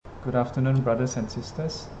Good afternoon, brothers and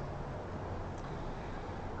sisters.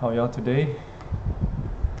 How are y'all today?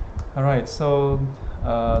 Alright, so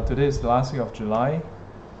today is the last week of July,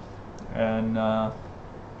 and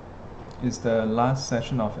it's the last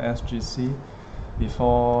session of SGC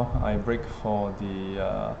before I break for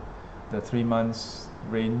the 3 months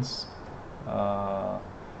rains.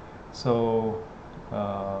 So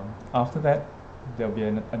after that, there'll be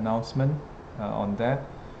an announcement on that,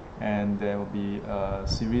 and there will be a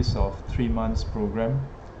series of 3 months program.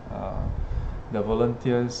 The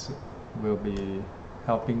volunteers will be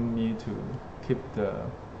helping me to keep the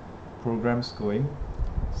programs going.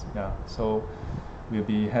 Yeah, so we'll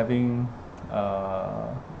be having,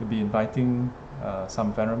 we'll be inviting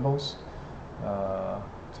some venerables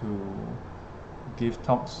to give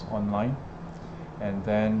talks online, and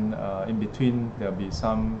then in between there'll be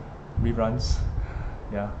some reruns,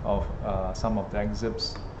 yeah, of some of the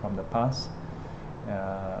excerpts from the past.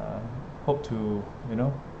 Hope to,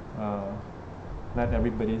 let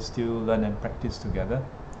everybody still learn and practice together.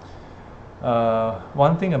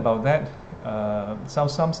 One thing about that,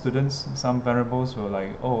 some students, some venerables were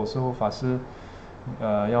like, oh, so 法师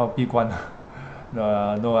要闭关.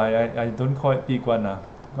 No, I don't call it 闭关,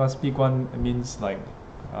 because 闭关 means like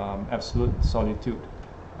absolute solitude,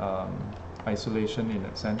 isolation in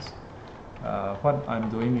that sense. What I'm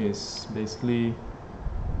doing is basically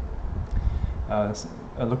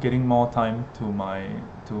allocating more time to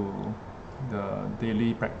the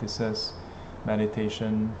daily practices,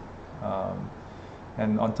 meditation,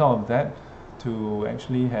 and on top of that, to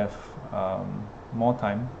actually have more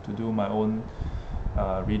time to do my own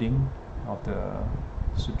reading of the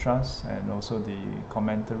sutras and also the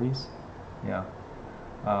commentaries. Yeah.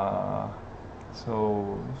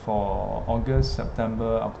 So for August,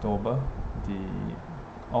 September, October,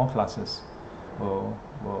 all classes will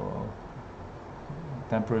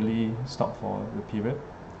temporarily stop for the period.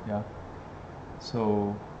 Yeah.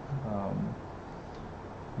 So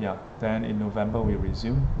yeah, then in November we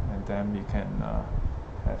resume, and then we can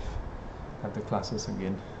have the classes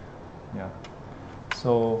again. Yeah.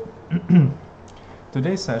 So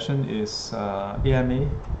today's session is AMA.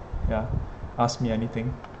 Yeah. Ask me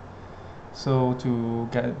anything. So to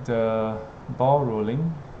get the ball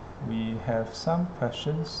rolling, we have some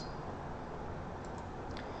questions.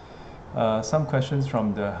 Some questions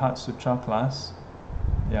from the Heart Sutra class.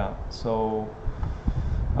 Yeah, so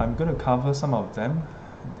I'm going to cover some of them.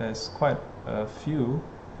 There's quite a few.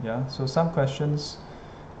 Yeah, so some questions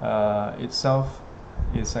itself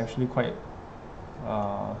is actually quite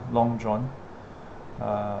long drawn,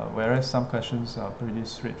 whereas some questions are pretty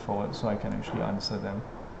straightforward, so I can actually answer them.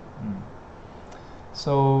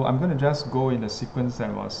 So I'm going to just go in the sequence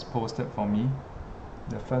that was posted for me.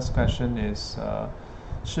 The first question is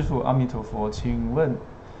师父阿弥陀佛，请问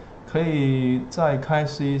可以再开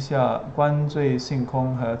示一下观罪性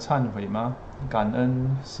空和忏悔吗？感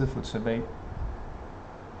恩师父慈悲。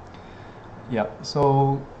Yeah,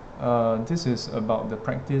 so this is about the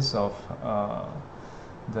practice of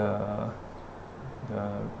the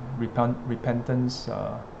repentance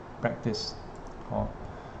practice.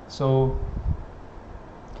 So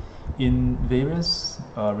in various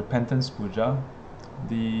repentance puja,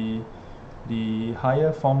 the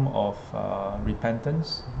higher form of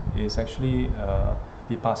repentance is actually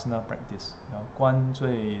vipassana practice, 观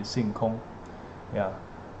罪性空. Yeah,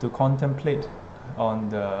 to contemplate on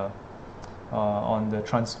the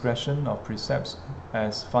transgression of precepts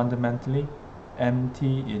as fundamentally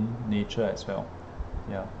empty in nature as well.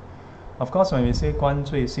 Yeah, of course, when we say 观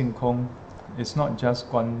罪性空, it's not just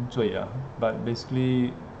观罪, but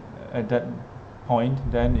basically at that point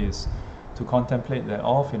then is to contemplate that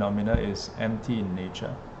all phenomena is empty in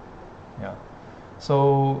nature. Yeah.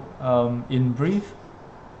 So in brief,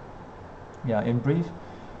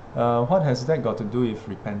 what has that got to do with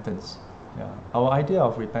repentance? Yeah. Our idea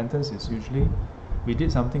of repentance is usually we did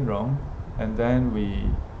something wrong, and then we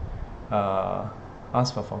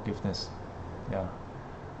ask for forgiveness. Yeah.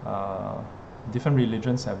 Different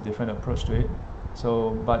religions have different approach to it.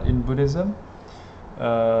 So, but in Buddhism,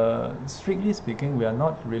 strictly speaking, we are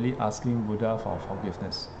not really asking Buddha for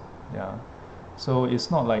forgiveness. Yeah. So it's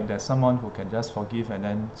not like there's someone who can just forgive and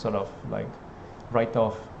then sort of like write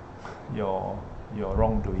off your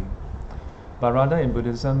wrongdoing. But rather in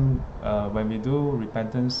Buddhism, when we do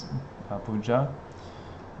repentance puja,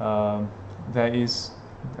 there is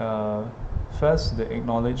first the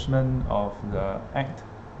acknowledgement of the act,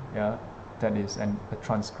 yeah, that is a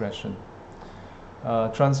transgression.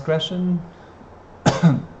 Transgression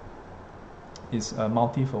is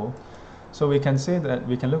multifold. So we can say that,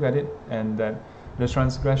 we can look at it and that The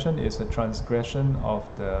transgression is a transgression of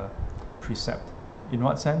the precept. In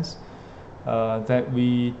what sense? That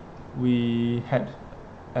we had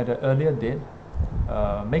at an earlier date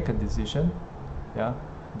make a decision, yeah,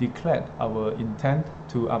 declared our intent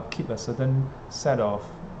to upkeep a certain set of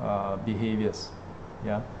behaviors,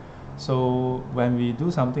 yeah. So when we do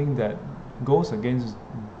something that goes against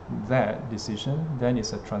that decision, then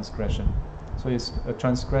it's a transgression. So it's a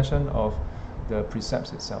transgression of the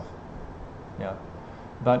precepts itself, yeah.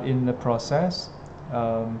 But in the process,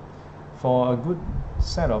 for a good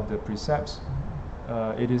set of the precepts,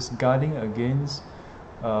 it is guarding against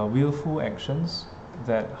willful actions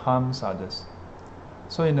that harms others.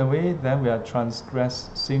 So in a way, then we are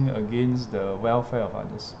transgressing against the welfare of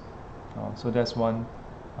others. So that's one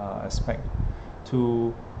aspect.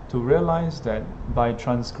 To realize that by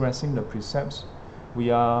transgressing the precepts,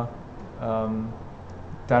 we are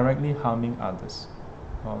directly harming others.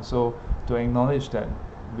 So to acknowledge that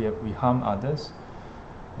we harm others,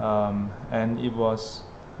 and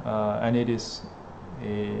it is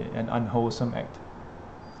an unwholesome act.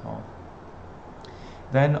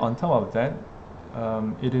 Then on top of that,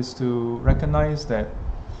 it is to recognize that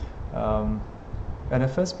at the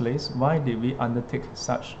first place, why did we undertake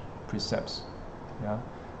such precepts? Yeah,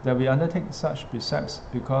 that we undertake such precepts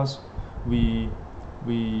because we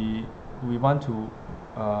want to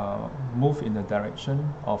move in the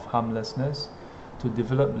direction of harmlessness, to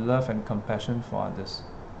develop love and compassion for others.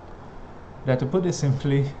 That, to put it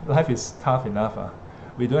simply, life is tough enough.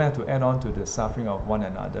 We don't have to add on to the suffering of one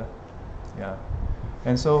another. Yeah,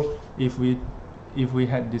 and so if we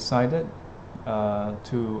had decided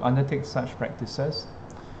to undertake such practices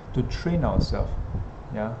to train ourselves,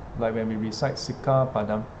 yeah, like when we recite Sikha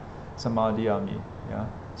Padam Samadhiyami, yeah,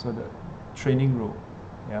 so the training rule,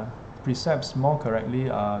 yeah, precepts more correctly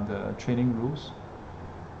are the training rules,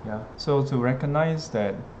 yeah. So to recognize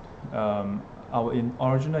that our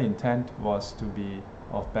original intent was to be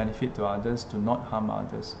of benefit to others, to not harm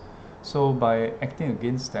others. So by acting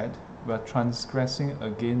against that, we are transgressing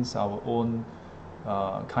against our own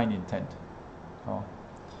kind intent.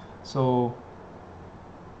 So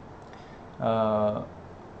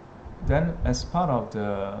then, as part of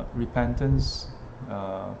the repentance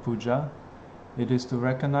puja, it is to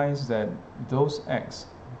recognize that those acts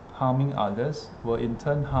harming others will in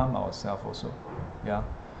turn harm ourselves also. Yeah,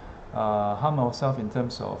 harm ourselves in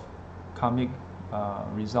terms of karmic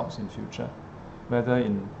results in future, whether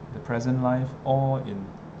in the present life or in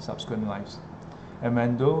subsequent lives. And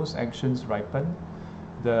when those actions ripen,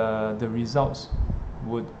 the results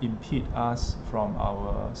would impede us from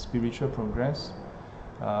our spiritual progress,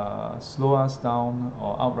 slow us down,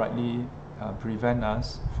 or outrightly prevent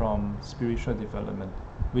us from spiritual development,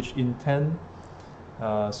 which in turn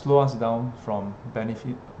slow us down from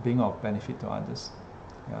being of benefit to others.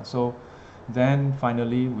 Yeah, so then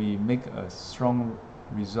finally we make a strong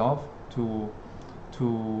resolve to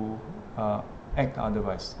act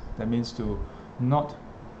otherwise. That means to not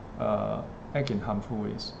act in harmful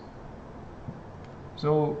ways.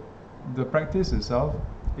 So the practice itself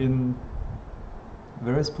in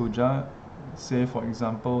various puja, say for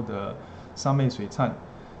example the Samei Sui Can,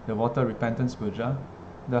 the water repentance puja,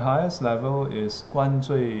 the highest level is Guan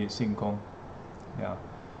Zui Xing Gong. Yeah.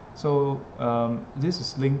 So this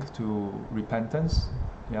is linked to repentance,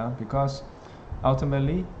 yeah, because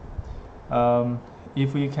ultimately,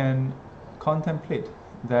 if we can contemplate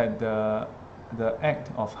that the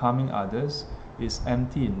act of harming others is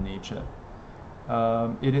empty in nature,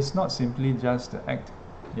 it is not simply just the act,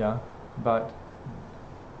 yeah, but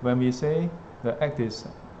when we say the act is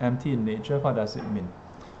empty in nature, what does it mean?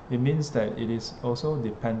 It means that it is also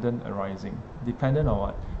dependent arising. Dependent on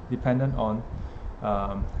what? Dependent on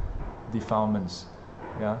defilements,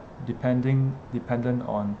 yeah, dependent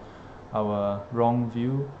on our wrong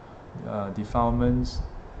view, defilements,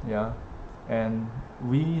 yeah, and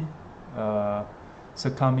we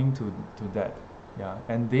succumbing to that, yeah,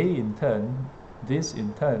 and these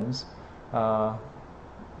in turns are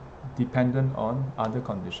dependent on other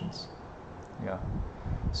conditions, yeah.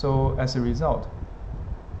 So as a result,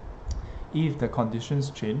 if the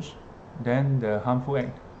conditions change, then the harmful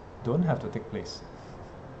act don't have to take place,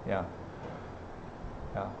 yeah.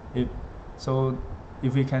 So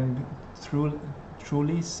if we can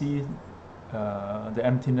truly see the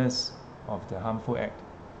emptiness of the harmful act,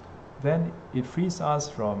 then it frees us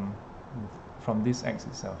from this act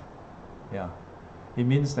itself. Yeah, it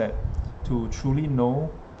means that to truly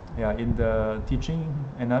know, yeah, in the teaching,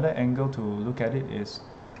 another angle to look at it is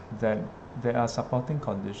that there are supporting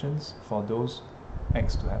conditions for those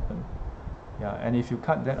acts to happen. Yeah, and if you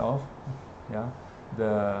cut that off, yeah,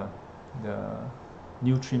 the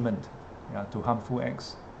nutriment to harmful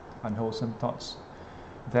acts, unwholesome thoughts,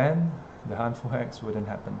 then the harmful acts wouldn't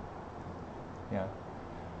happen.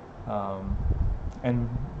 And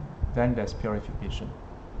then there's purification.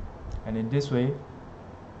 And in this way,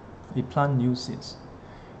 we plant new seeds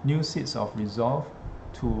of resolve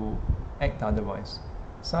to act otherwise,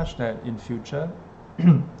 such that in future,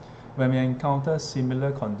 when we encounter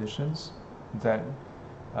similar conditions that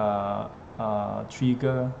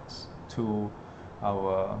triggers to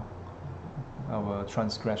our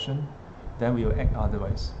transgression, then we will act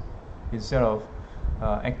otherwise. Instead of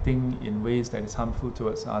acting in ways that is harmful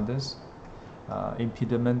towards others,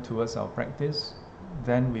 impediment towards our practice,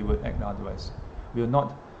 then we would act otherwise. We will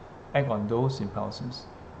not act on those impulses.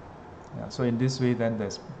 So in this way, then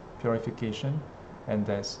there's purification and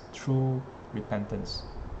there's true repentance.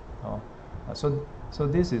 So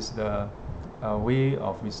this is the way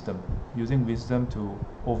of wisdom, using wisdom to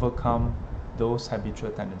overcome those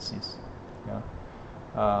habitual tendencies.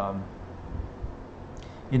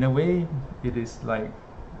 In a way, it is like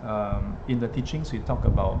in the teachings we talk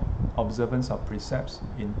about observance of precepts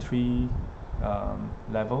in three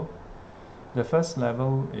levels. The first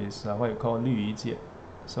level is what you call 律仪戒.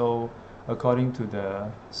 So according to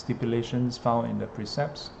the stipulations found in the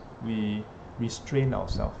precepts, we restrain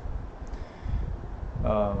ourselves.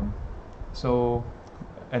 So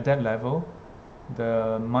at that level,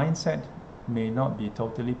 the mindset may not be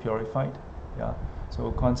totally purified.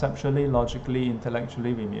 So conceptually, logically,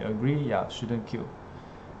 intellectually, we may agree, shouldn't kill.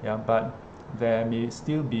 But there may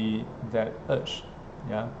still be that urge,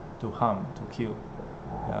 to harm, to kill.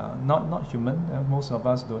 Not human. Most of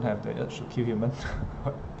us don't have the urge to kill human,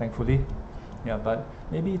 thankfully. But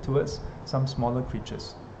maybe towards some smaller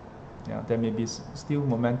creatures. There may be still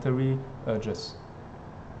momentary urges.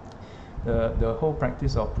 The whole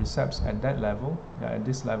practice of precepts at that level, at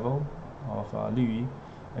this level of 律仪,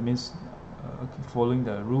 it means following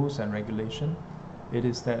the rules and regulation.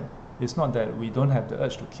 It's not that we don't have the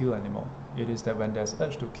urge to kill anymore. It is that when there's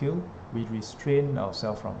urge to kill, we restrain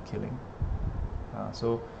ourselves from killing.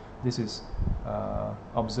 So this is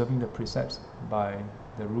observing the precepts by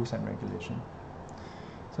the rules and regulation.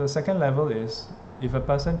 So the second level is if a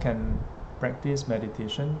person can practice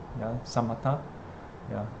meditation, samatha,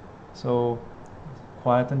 so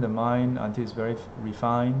quieten the mind until it's very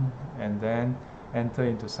refined, and then enter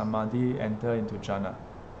into samadhi, enter into jhana.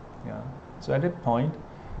 So at that point,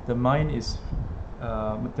 the mind is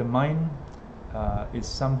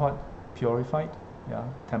somewhat purified,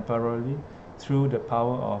 temporarily, through the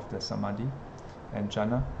power of the samadhi and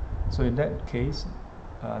jhana. So in that case,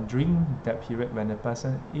 during that period when the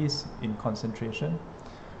person is in concentration,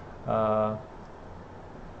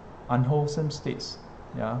 unwholesome states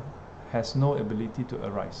has no ability to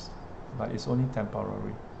arise, but it's only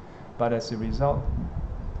temporary. But as a result,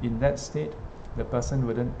 in that state, the person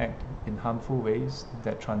wouldn't act in harmful ways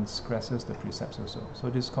that transgresses the precepts also. So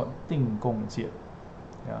this is called 定共戒,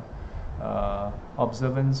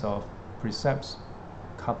 observance of precepts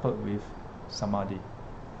coupled with samadhi.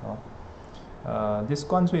 This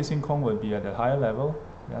观罪性空 will be at a higher level,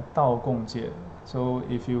 道共戒. So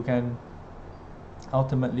if you can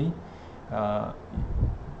ultimately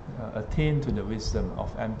attain to the wisdom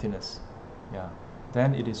of emptiness,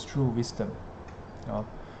 then it is true wisdom,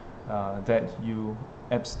 that you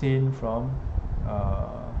abstain from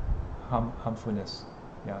harmfulness,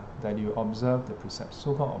 that you observe the precepts,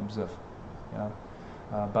 so-called observe,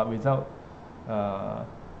 but without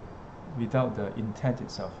the intent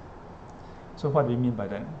itself. So what do we mean by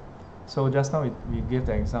that? So just now we gave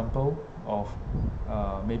the example of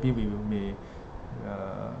maybe we may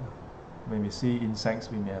when we see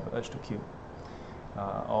insects, we may have an urge to kill,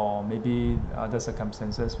 or maybe other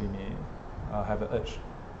circumstances we may have an urge.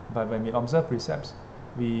 But when we observe precepts,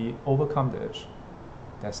 we overcome the urge.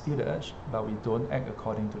 There's still the urge, but we don't act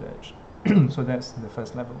according to the urge. So that's the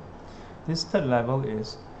first level. This third level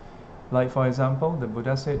is, like for example, the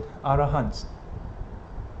Buddha said, Arahants.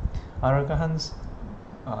 Arahants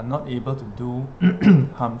are not able to do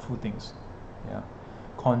harmful things,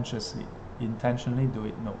 consciously, intentionally do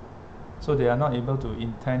it, no. So they are not able to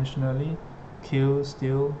intentionally kill,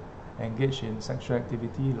 steal, engage in sexual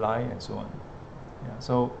activity, lie, and so on.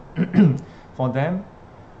 So for them,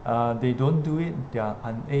 they don't do it, they are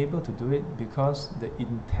unable to do it because the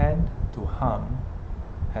intent to harm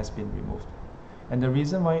has been removed. And the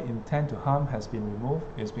reason why intent to harm has been removed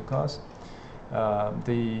is because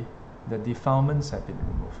the defilements have been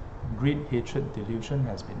removed. Greed, hatred, delusion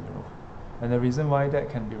has been removed. And the reason why that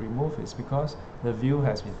can be removed is because the view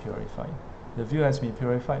has been purified. The view has been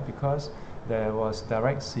purified because there was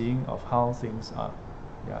direct seeing of how things are.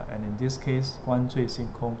 Yeah, and in this case, 观最性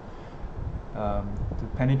空, to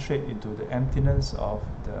penetrate into the emptiness of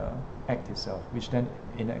the act itself, which then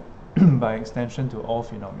by extension to all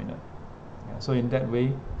phenomena. Yeah, so in that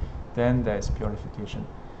way, then there is purification.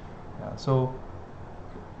 Yeah, so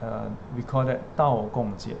we call that Dao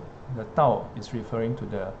Gong Jie. The Dao is referring to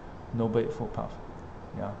the Noble Eightfold Path.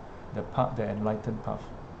 Yeah, the path, the enlightened path.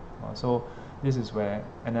 So this is where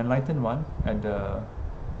an enlightened one at the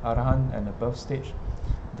Arahant and above stage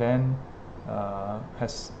then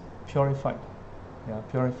has purified,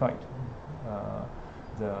 purified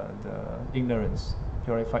the ignorance,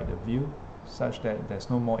 purified the view, such that there's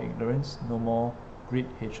no more ignorance, no more greed,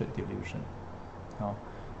 hatred, delusion.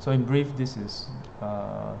 So in brief, this is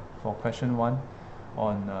for question 1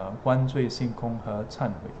 on 观罪性空和忏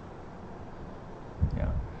悔.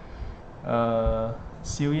 Yeah.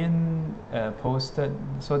 Xiu Yin posted,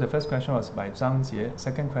 so the first question was by Zhang Jie.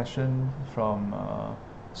 Second question from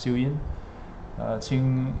Xiu Yin.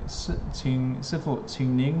 师父，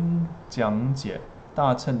请您讲解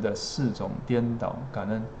大乘的4种颠倒感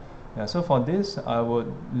恩. Yeah, so for this, I would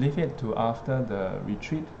leave it to after the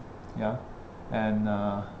retreat. Yeah, and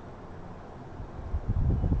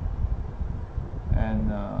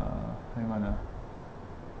hang on.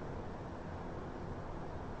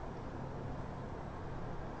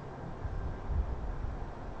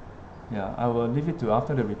 Yeah, I will leave it to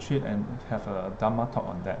after the retreat and have a Dharma talk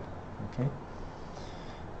on that. Okay.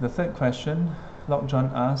 The third question, Lok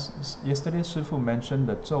John asks, yesterday Shifu mentioned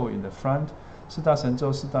the Zhou in the front, 四大神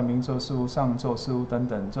咒、四大明咒、四无上咒、四无等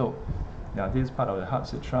等咒. Yeah, this is part of the Heart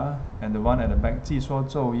Sutra, and the one at the back, 记说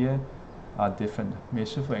咒耶, are different. May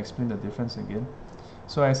Shifu explain the difference again?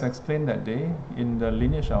 So as explained that day, in the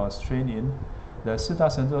lineage I was trained in, the 四大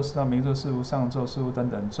神咒、四大明咒、四无上咒、四无等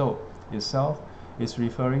等咒 itself is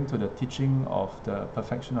referring to the teaching of the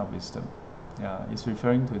perfection of wisdom. Yeah, it's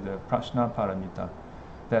referring to the Prajna Paramita.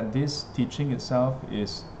 That this teaching itself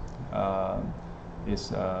is a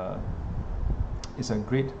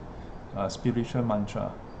great spiritual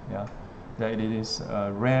mantra. Yeah, that it is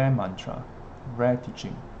a rare mantra, rare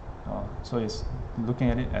teaching. So it's looking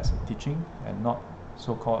at it as a teaching and not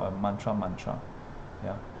so-called a mantra.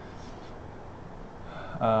 Yeah.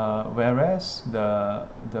 Whereas the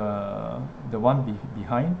one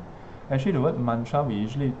behind, actually the word mantra, we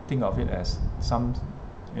usually think of it as some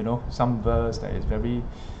verse that is very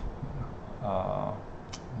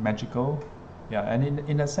magical. Yeah, and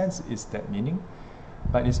in a sense it's that meaning,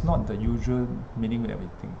 but it's not the usual meaning that we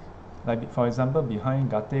think. Like for example,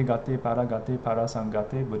 behind Gate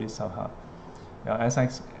Parasangate Bodhisattva. Yeah, as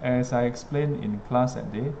I explained in class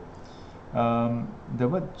that day, the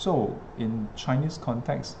word Zhou in Chinese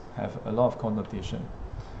context have a lot of connotation,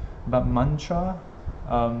 but mantra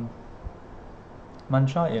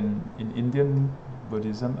in Indian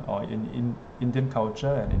Buddhism or in Indian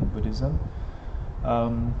culture and in Buddhism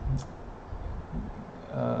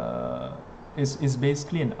is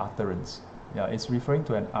basically an utterance. Yeah, it's referring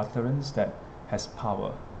to an utterance that has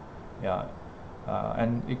power. Yeah,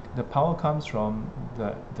 and the power comes from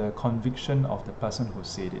the conviction of the person who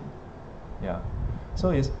said it. Yeah, so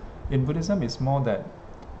in Buddhism it's more that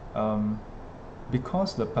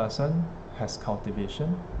because the person has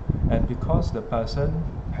cultivation and because the person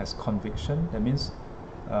has conviction, that means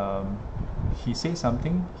he says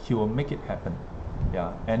something, he will make it happen.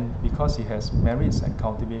 Yeah, and because he has merits and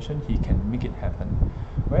cultivation, he can make it happen.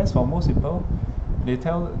 Whereas for most people, they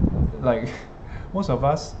tell, like most of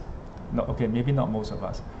us, no, okay, maybe not most of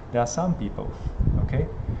us, there are some people, okay,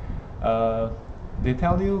 they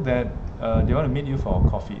tell you that they want to meet you for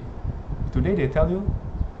coffee. Today they tell you,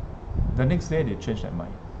 the next day they change their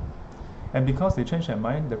mind. And because they changed their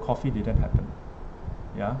mind, the coffee didn't happen.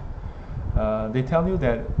 Yeah, they tell you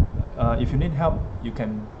that if you need help, you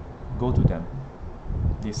can go to them,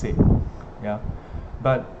 they say. Yeah,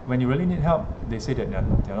 but when you really need help, they say that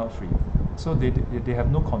they're not free. So they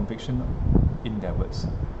have no conviction in their words,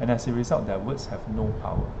 and as a result, their words have no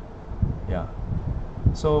power. Yeah,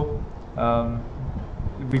 so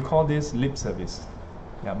we call this lip service.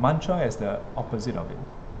 Yeah, mantra is the opposite of it.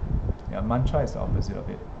 Yeah, mantra is the opposite of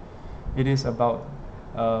it. It is about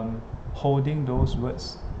holding those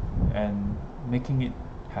words and making it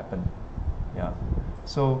happen. Yeah,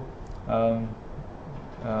 so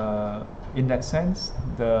in that sense,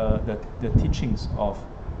 the teachings of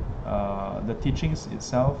the teachings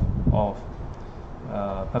itself of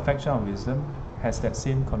perfection of wisdom has that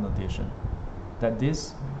same connotation, that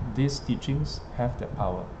these teachings have that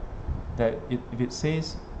power, that if it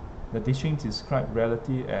says the teachings describe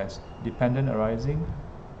reality as dependent arising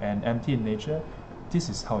and empty in nature, this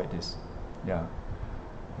is how it is. Yeah,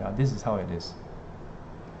 this is how it is.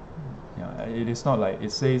 Yeah, it is not like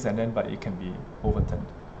it says and then but it can be overturned.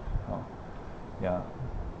 Yeah.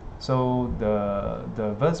 So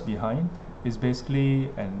the verse behind is basically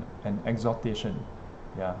an exhortation,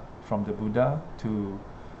 yeah, from the Buddha to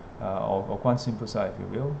or Guan Yin Pusa, if you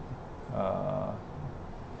will,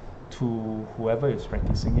 to whoever is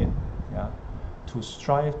practicing it, yeah, to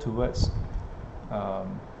strive towards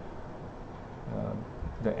um,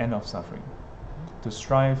 the end of suffering, to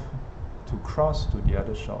strive to cross to the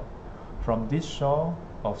other shore, from this shore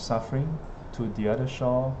of suffering to the other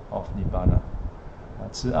shore of Nibbana.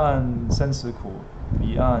 此岸生死苦，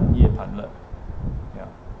彼岸涅槃乐。Yeah.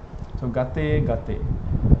 So gate gate,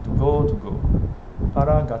 to go,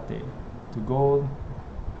 para gate, to go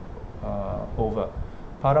over,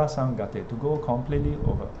 para sangate, to go completely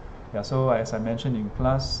over. Yeah. So as I mentioned in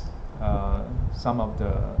class, some of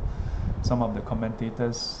the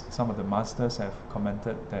commentators, some of the masters have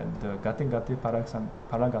commented that the gate gate para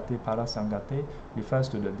gate para sangate refers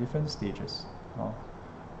to the different stages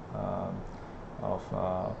of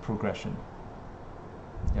progression.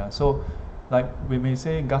 Yeah, so like we may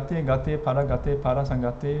say gate para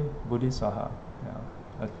sangate bodhisattva,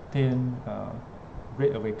 yeah, attain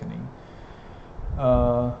great awakening.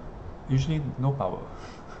 Usually no power.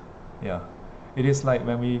 Yeah, it is like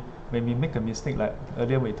when we make a mistake, like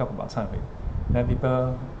earlier we talked about 忏悔, then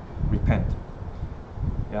people repent.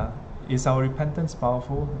 Yeah, is our repentance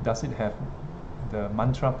powerful? Does it have the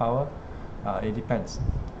mantra power? It depends.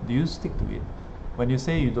 Do you stick to it? When you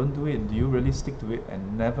say you don't do it, do you really stick to it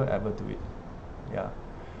and never ever do it? Yeah.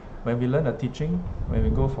 When we learn a teaching, when we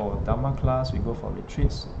go for Dharma class, we go for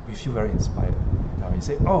retreats, we feel very inspired. Now we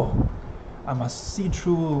say, oh, I must see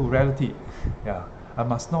through reality. Yeah. I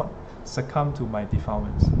must not succumb to my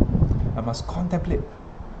defilements. I must contemplate.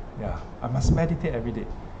 Yeah. I must meditate every day.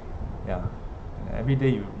 Yeah. And every day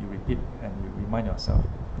you repeat and you remind yourself.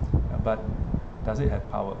 But does it have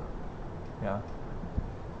power? Yeah.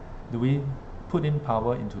 Do we put in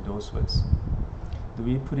power into those words? Do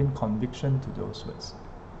we put in conviction to those words?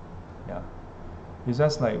 Yeah. It's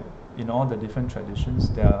just like in all the different traditions,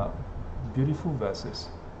 there are beautiful verses.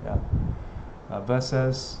 Yeah.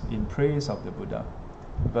 Verses in praise of the Buddha,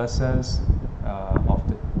 verses of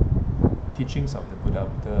the teachings of the Buddha,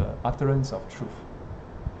 the utterance of truth,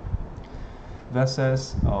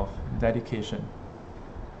 verses of dedication.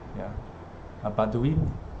 Yeah. But do we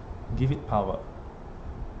give it power?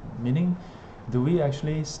 Meaning, do we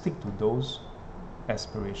actually stick to those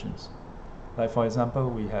aspirations? Like for example,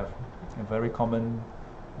 we have a very common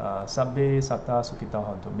Sabbe Satta Sukhita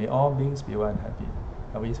Hontu. May all beings be well and happy.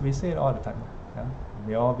 We say it all the time. Yeah?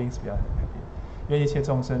 May all beings be well and happy. 愿一切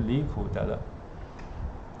众生离苦得乐.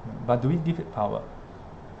 But do we give it power?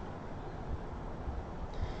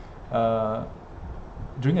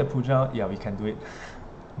 During a puja, yeah, we can do it.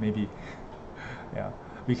 Maybe. Yeah,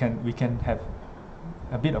 we can have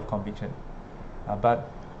a bit of conviction. But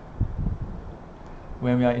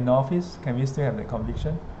when we are in office, can we still have the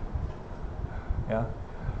conviction? Yeah.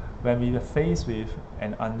 When we are faced with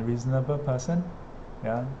an unreasonable person,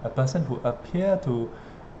 yeah, a person who appear to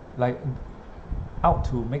like out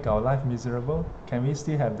to make our life miserable, can we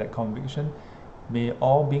still have that conviction? May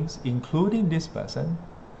all beings, including this person,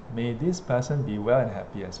 may this person be well and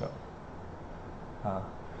happy as well.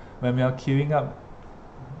 When we are queuing up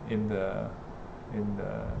in the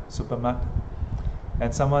supermarket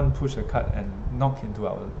and someone push a cart and knock into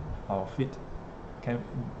our feet,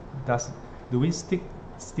 do we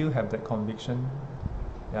still have that conviction,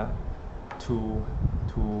 yeah, to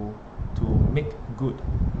make good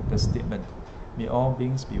the statement, may all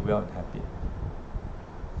beings be well and happy?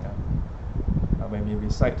 Yeah. When we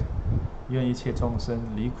recite 愿一切众生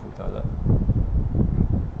离苦得乐,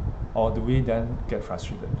 or do we then get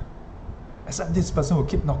frustrated? Except this person will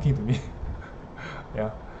keep knocking to me.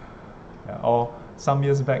 Yeah. Or some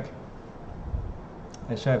years back,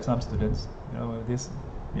 I shared with some students, this,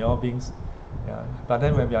 we all beings. Yeah. But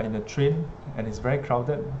then when we are in a train and it's very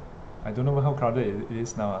crowded, I don't know how crowded it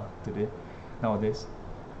is now nowadays.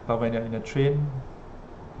 But when you're in a train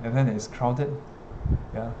and then it's crowded,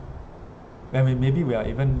 yeah. When maybe we are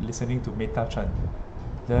even listening to Metta chant.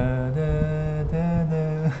 Da, da, da,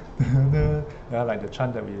 da, da, da. Yeah, like the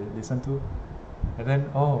chant that we listen to. And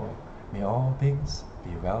then, may all beings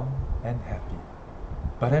be well and happy.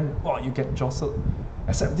 But then, you get jostled.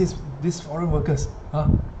 Except these foreign workers,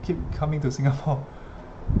 keep coming to Singapore.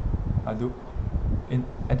 At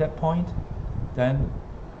that point, then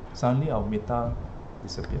suddenly our metta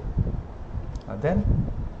disappeared. Then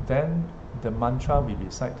the mantra we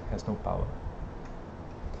recite has no power.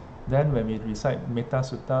 Then when we recite Metta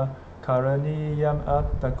Sutta, karaniyam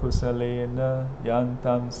atta kusalena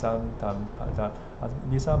yantam santam padam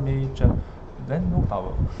nisamecha. Then no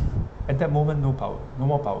power. At that moment, no power, no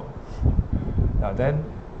more power. Then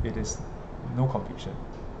it is no conviction.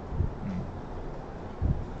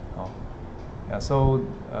 So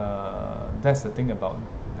that's the thing about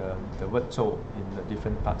the word 咒 in the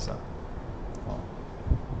different parts.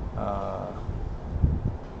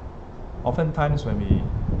 Oftentimes when we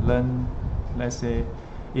learn, let's say,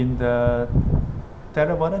 in the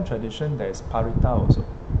Theravadan tradition, there is parita also.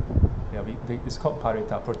 It's called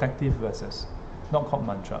parita, protective verses, not called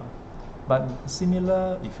mantra, but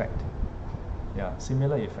similar effect.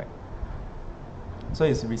 Similar effect. So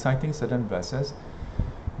it's reciting certain verses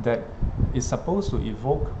that is supposed to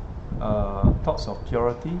evoke thoughts of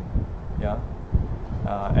purity,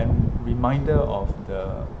 and reminder of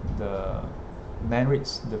the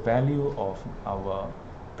merits, the value of our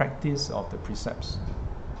practice of the precepts,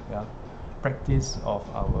 practice of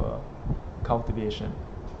our cultivation,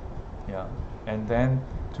 and then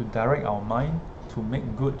to direct our mind to make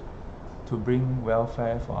good, to bring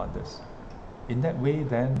welfare for others. In that way,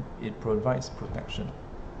 then it provides protection.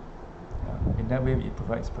 In that way, it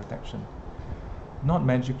provides protection. Not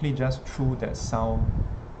magically just through that sound.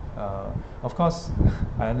 Of course,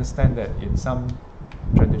 I understand that in some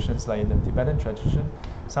traditions, like in the Tibetan tradition,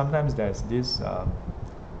 sometimes there's this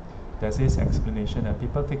explanation, and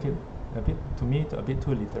people take it a bit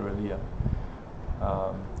too literally.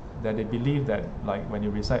 That they believe that, like when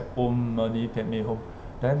you recite Om Mani Padme Hum,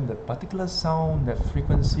 then the particular sound, that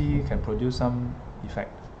frequency can produce some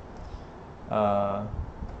effect.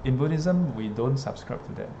 In Buddhism, we don't subscribe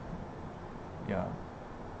to that.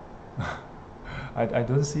 I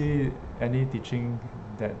don't see any teaching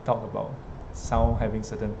that talk about sound having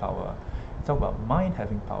certain power. Talk about mind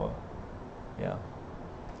having power.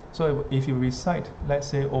 So if you recite, let's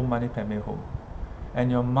say Om Mani Padme Hum,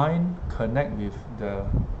 and your mind connect with the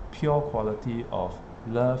pure quality of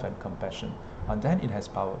love and compassion, and then it has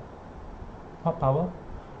power. What power?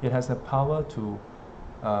 It has the power to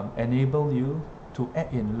enable you to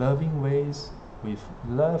act in loving ways with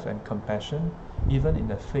love and compassion, even in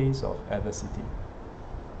the face of adversity.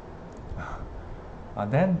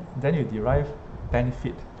 Then you derive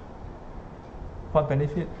benefit. What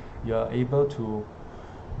benefit? You are able to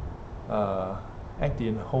act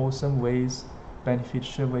in wholesome ways,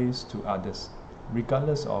 beneficial ways to others,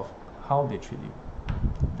 regardless of how they treat you.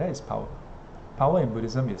 That is power. Power in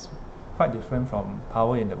Buddhism is quite different from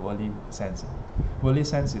power in the worldly sense. Worldly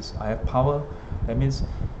sense is I have power, that means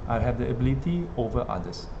I have the ability over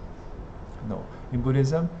others. No. In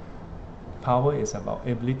Buddhism, power is about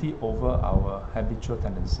ability over our habitual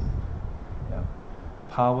tendency.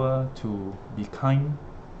 Power to be kind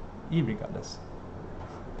irregardless.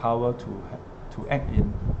 Power to act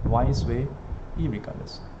in wise way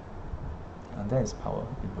irregardless. And that is power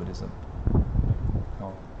in Buddhism.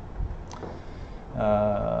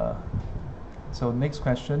 So next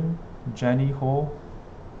question, Jenny Ho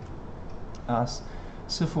asks,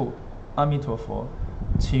 师父，阿弥陀佛，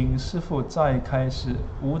请师父再开示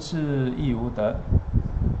无智亦无得，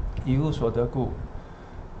一无所得故，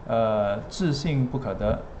智性不可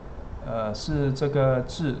得，是这个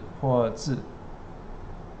智或自。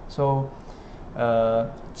So,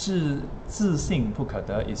 自性不可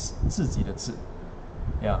得 is 自己的自。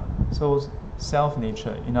So self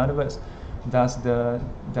nature. In other words, does the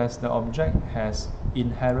object has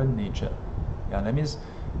inherent nature? That means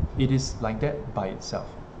it is like that by itself.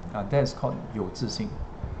 That is called 有自性.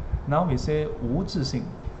 Now we say 无自性,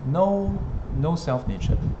 no self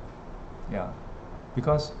nature.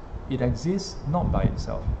 Because it exists not by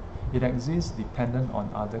itself. It exists dependent on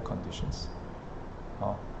other conditions.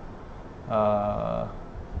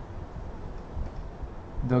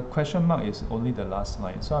 The question mark is only the last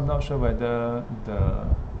line, so I'm not sure whether the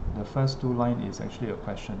first two lines is actually a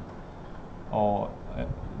question, or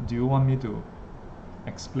do you want me to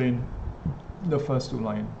explain the first two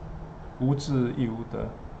lines? 无智亦无得.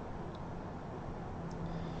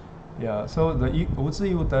 So the 无智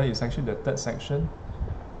亦无得 is actually the third section.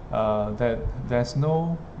 That there's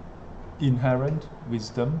no inherent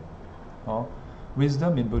wisdom.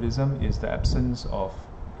 Wisdom in Buddhism is the absence of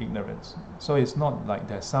ignorance. So it's not like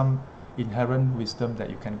there's some inherent wisdom that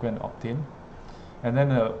you can go and obtain. And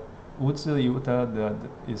then 无智亦无得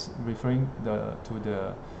is referring to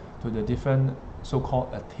the different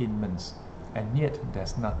so-called attainments, and yet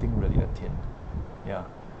there's nothing really attained.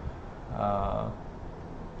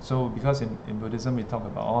 So because in Buddhism we talk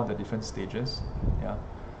about all the different stages.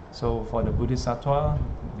 So for the Bodhisattva,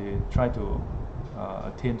 they try to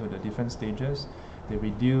attain to the different stages, they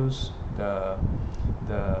reduce the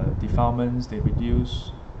defilements, they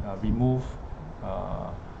remove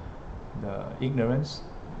the ignorance,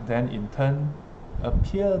 then in turn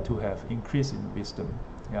appear to have increase in wisdom.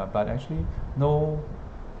 Yeah, but actually no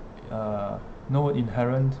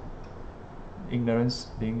inherent ignorance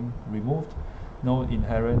being removed, no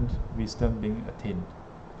inherent wisdom being attained.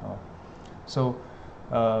 So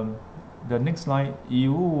the next line, 以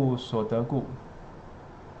物所得故.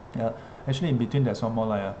 Yeah, actually in between there's one more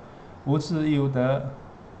line. 无智亦无得.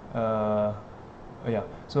 Yeah,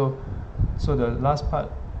 so the last part,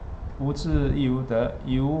 无智亦无得,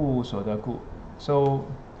 以物所得故. So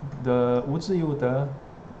the 无智亦无得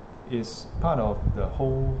is part of the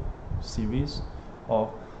whole series of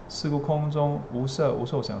四故空中无色无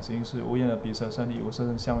受想行识无眼耳鼻舌身意无色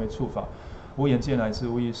声香味触法无眼界乃至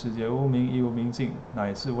无意识界无明亦无明尽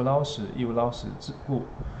乃至无老死亦无老死之故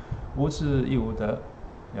无智亦无得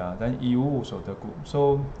yeah, then 以无所得故.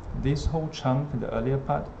 So this whole chunk, the earlier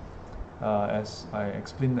part, as I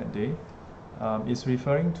explained that day, is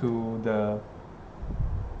referring to the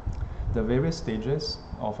various stages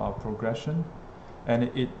of our progression, and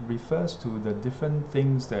it refers to the different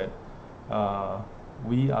things that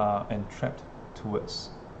we are entrapped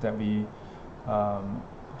towards, that we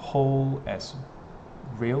hold as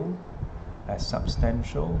real, as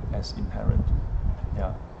substantial, as inherent.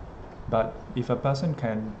 Yeah. But if a person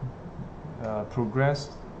can progress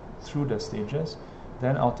through the stages,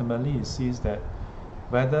 then ultimately he sees that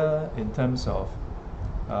whether in terms of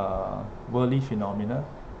worldly phenomena,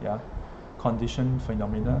 yeah, conditioned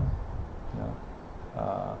phenomena,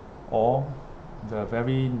 yeah, or the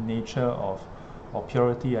very nature of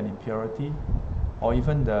purity and impurity, or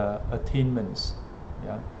even the attainments,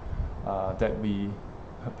 yeah, that we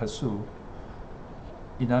pursue.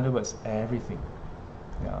 In other words, everything,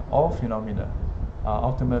 yeah, all phenomena are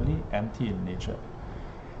ultimately empty in nature.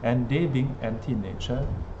 And they being empty in nature,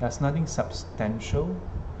 there's nothing substantial,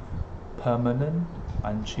 permanent,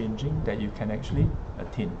 unchanging that you can actually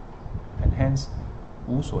attain. And hence,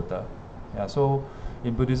 无所得. Yeah, so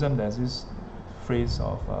in Buddhism there's this phrase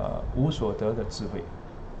of 无所得的智慧.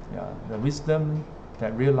 Yeah, the wisdom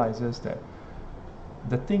that realizes that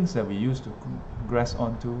the things that we used to grasp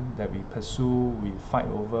onto, that we pursue, we fight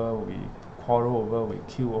over, we quarrel over, we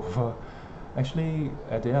kill over, actually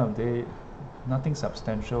at the end of the day, nothing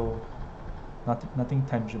substantial, nothing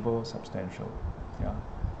tangible, substantial. Yeah,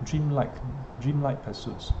 dreamlike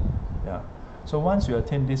pursuits. Yeah. So once you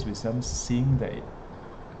attain this wisdom, seeing that it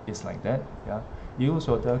is like that, yeah, 以无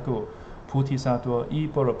所得故，菩提萨埵依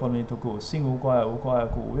般若波罗蜜多故，心无挂碍，无挂碍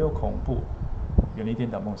故，无有恐怖，远离颠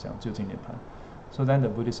倒梦想，究竟涅槃. So then the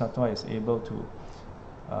Bodhisattva is able to,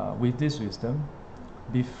 with this wisdom,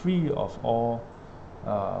 be free of all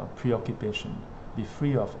preoccupation, be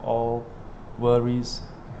free of all worries,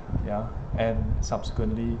 yeah, and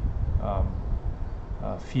subsequently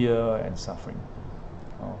fear and suffering.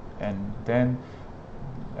 And then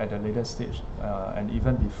at a later stage, and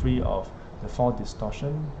even be free of the four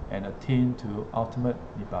distortion and attain to ultimate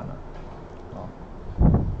nibbana.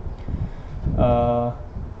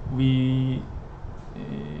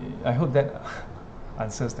 I hope that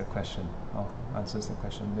answers the question.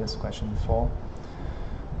 This question 4.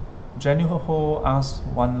 Jenny Ho asked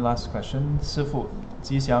one last question. 师父，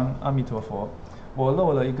吉祥阿弥陀佛，我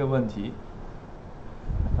漏了一个问题。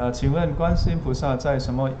请问观世音菩萨在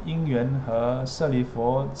什么因缘和舍利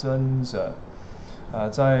佛尊者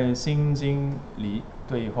在心经里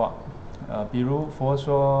对话？比如佛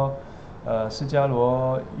说释迦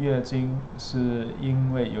罗月经是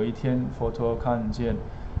因为有一天佛陀看见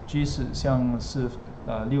居士向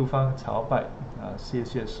六方朝拜，谢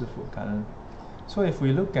谢师父，感恩。So if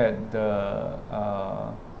we look at the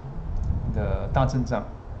大正藏,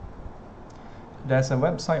 there's a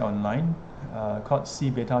website online called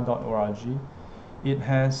cbeta.org. It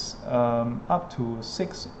has up to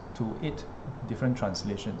 6 to 8 different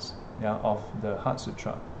translations, yeah, of the Heart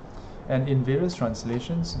Sutra. And in various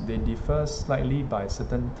translations, they differ slightly by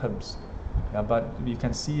certain terms. Yeah, but you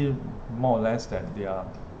can see more or less that they are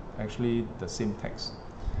actually the same text.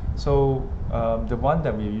 So the one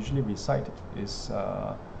that we usually recite is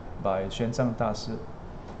by Xuanzang Dashi,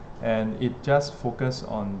 and it just focuses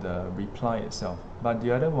on the reply itself. But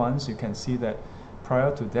the other ones, you can see that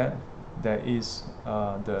prior to that, there is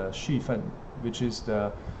the Xu Fen, which is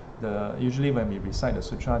the usually when we recite the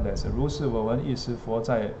sutra, there's a 如是我闻亦是佛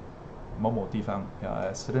在某某地方,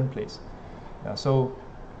 yeah, a certain place. Yeah, so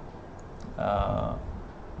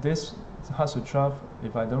this Heart Sutra,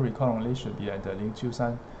 if I don't recall wrongly, should be at the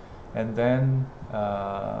Lingqiu-san. And then,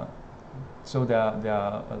 so there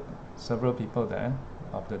are several people there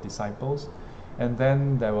of the disciples, And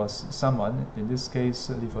then there was someone, in this case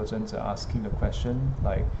Li Fuzhen, asking the question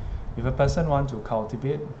like, if a person wants to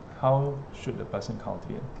cultivate, how should the person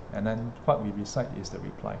cultivate? And then what we recite is the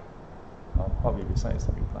reply. What we recite is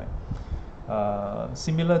the reply.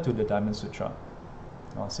 Similar to the Diamond Sutra.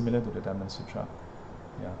 Similar to the Diamond Sutra.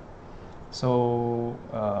 Yeah. So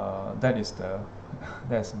that is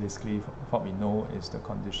that's basically what we know is the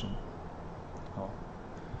condition.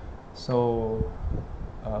 So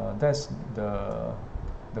that's the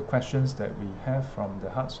questions that we have from the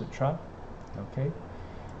Heart Sutra. Okay.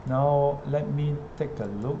 Now let me take a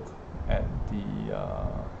look at the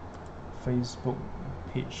Facebook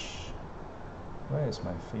page. Where is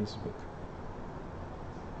my Facebook?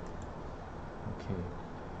 Okay.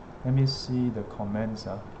 Let me see the comments.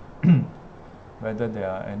 Whether there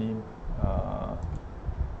are any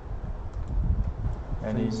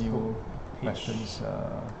new questions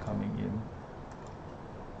coming in.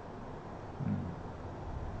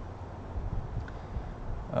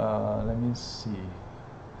 Let me see.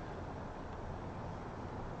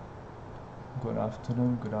 Good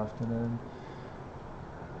afternoon. Good afternoon.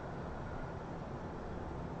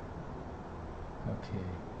 Okay.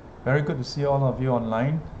 Very good to see all of you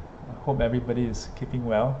online. I hope everybody is keeping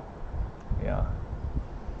well. Yeah.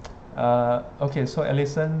 Okay, so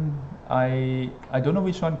Alison, I don't know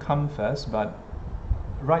which one come first, but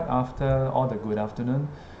right after all the good afternoon,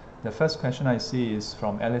 the first question I see is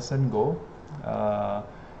from Alison Go.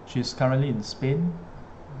 She's currently in Spain.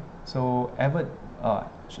 So Everett,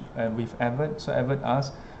 with Everett, so Everett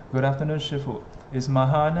asks, good afternoon, Shifu. Is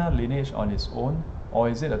Mahayana lineage on its own, or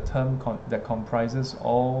is it a term that comprises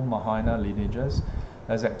all Mahayana lineages?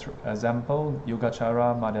 Example,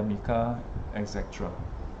 Yogacara, Madhyamika, etc.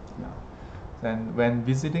 Yeah. Then when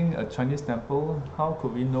visiting a Chinese temple, how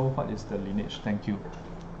could we know what is the lineage? Thank you.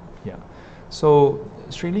 Yeah. So,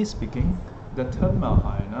 strictly speaking, the term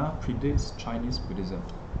Mahayana predates Chinese Buddhism,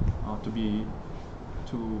 to be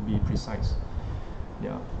precise.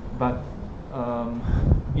 Yeah. But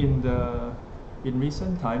in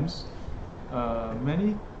recent times,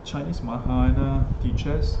 many Chinese Mahayana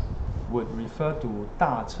teachers would refer to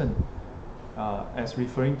Da Chen as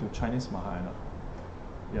referring to Chinese Mahayana.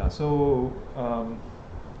 Yeah, so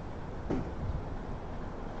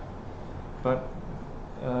but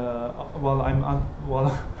while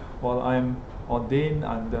I'm ordained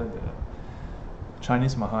under the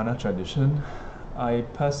Chinese Mahayana tradition, I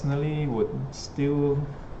personally would still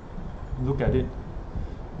look at it,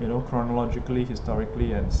 chronologically,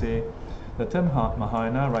 historically, and say the term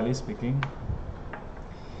Mahayana, rightly speaking,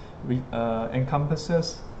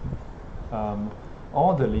 encompasses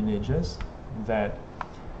all the lineages that,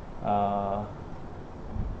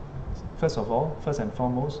 first and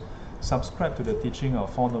foremost, subscribe to the teaching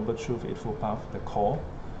of Four Noble Truths, Eightfold Path, the core,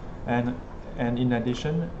 and in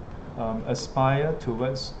addition, aspire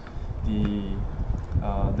towards the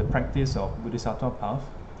practice of Bodhisattva path,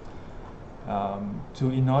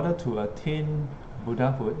 in order to attain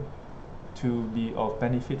Buddhahood, to be of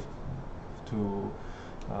benefit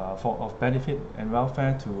of benefit and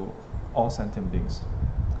welfare to all sentient beings.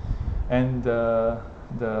 And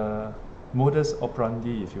the modus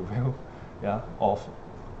operandi, if you will, of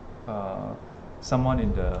someone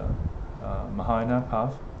in the Mahayana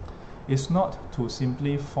path is not to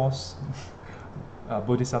simply force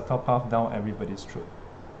Bodhisattva path down everybody's throat.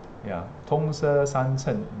 Tong Se San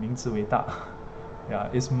Chen, Ming Zi Wei Da.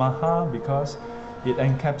 It's Maha because it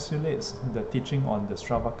encapsulates the teaching on the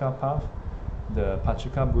Sravaka path, the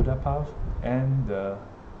Pachika Buddha path, and the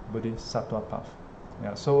Bodhisattva path.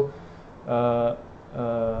 So a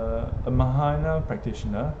Mahayana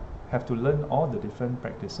practitioner have to learn all the different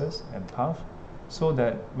practices and paths, so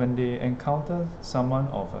that when they encounter someone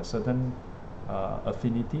of a certain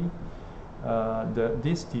affinity,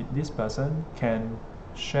 this person can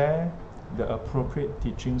share the appropriate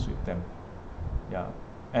teachings with them.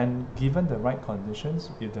 And given the right conditions,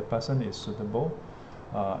 if the person is suitable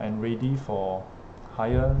and ready for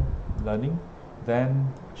higher learning,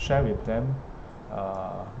 then share with them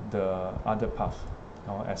the other path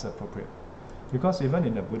as appropriate. Because even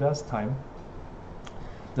in the Buddha's time,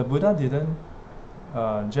 the Buddha didn't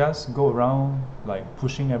just go around like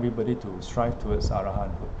pushing everybody to strive towards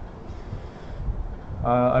arahanthood.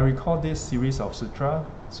 I recall this series of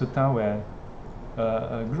sutta where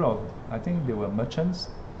a group of, I think they were merchants,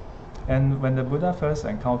 and when the Buddha first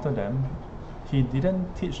encountered them, he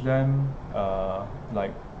didn't teach them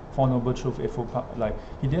like Four Noble Truths, Eightfold Path. Like,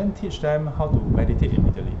 he didn't teach them how to meditate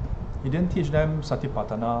immediately. He didn't teach them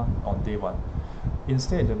Satipatthana on day one.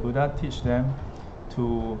 Instead, the Buddha teach them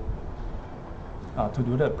to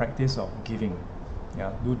do the practice of giving,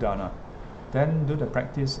 do dana. then do the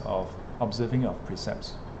practice of observing of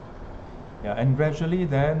precepts. Yeah, and gradually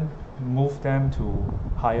then move them to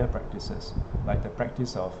higher practices, like the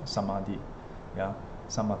practice of samadhi, yeah,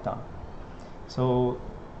 samatha. So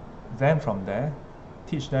then from there,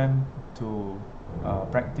 teach them to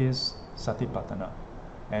practice satipatthana.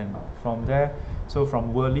 And from there, so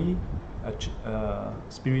from worldly,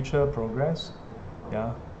 spiritual progress,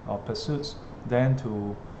 yeah, or pursuits, then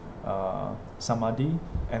to samadhi,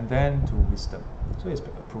 and then to wisdom. So it's a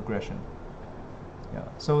progression. Yeah.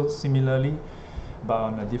 So similarly, but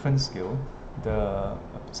on a different scale, the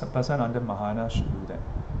person under Mahayana should do that.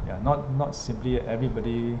 Yeah. Not simply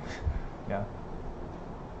everybody. Yeah.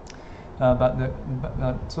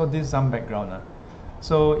 So this is some background.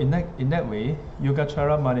 So in that way,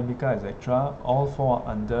 Yogacara, Madhyamika, etc., all fall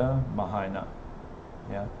under Mahayana.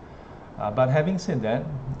 Yeah. But having said that,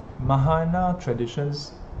 Mahayana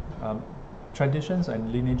traditions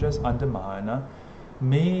and lineages under Mahayana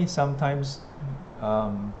may sometimes,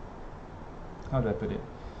 how do I put it,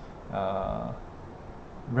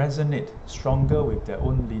 resonate stronger with their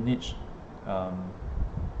own lineage,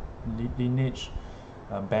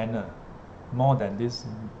 banner, more than this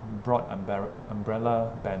broad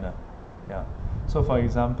umbrella banner. Yeah. So for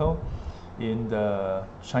example, in the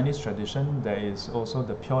Chinese tradition, there is also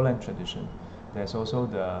the Pure Land tradition. There's also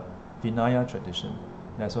the Vinaya tradition.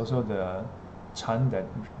 There's also the Chan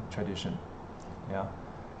tradition. Yeah.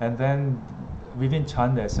 And then within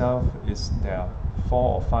Chan itself there are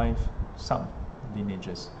 4 or 5 sub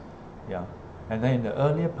lineages. Yeah. And then in the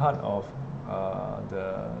earlier part of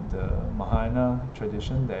the Mahayana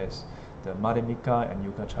tradition, there's the Madhyamika and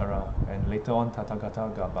Yogacara, and later on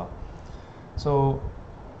Tathagata Garbha. So,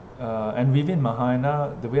 and within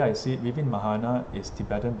Mahayana, the way I see it, within Mahayana is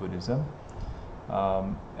Tibetan Buddhism.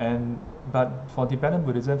 But for Tibetan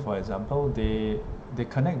Buddhism, for example, they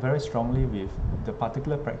connect very strongly with the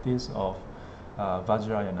particular practice of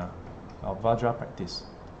Vajrayana, or Vajra practice.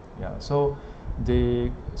 Yeah. So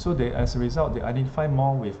they as a result they identify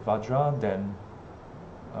more with Vajra than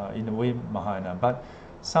in a way Mahayana. But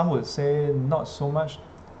some would say not so much,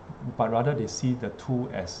 but rather they see the two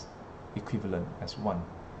as equivalent, as one.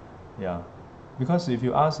 Yeah. Because if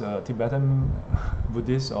you ask a Tibetan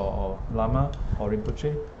Buddhist or Lama or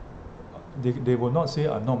Rinpoche, they will not say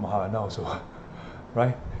I'm not Mahayana also,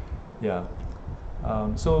 right? Yeah.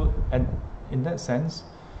 So, and in that sense,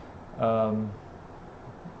 to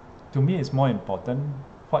me it's more important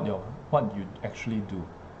what you actually do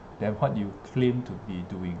than what you claim to be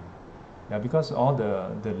doing. Yeah, because all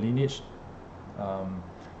the lineage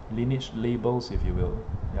labels, if you will,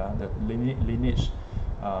 yeah, the lineage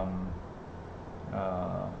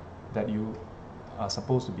that you are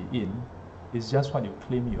supposed to be in is just what you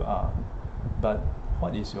claim you are, but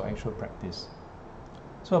what is your actual practice?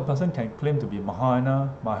 So a person can claim to be Mahayana,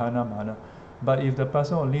 but if the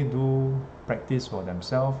person only do practice for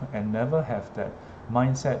themselves and never have that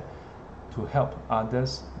mindset to help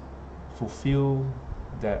others fulfill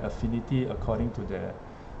their affinity according to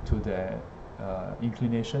their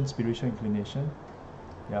inclination, spiritual inclination,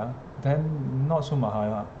 yeah, then not so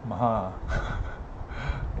Maha.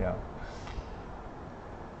 Yeah.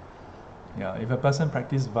 Yeah. If a person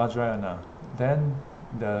practices Vajrayana, then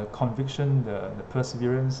the conviction, the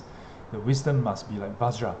perseverance, the wisdom must be like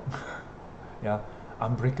Vajra. Yeah,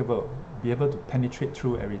 unbreakable, be able to penetrate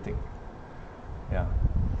through everything. Yeah.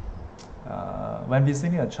 When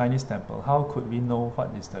visiting a Chinese temple, how could we know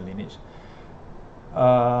what is the lineage?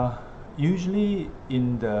 Usually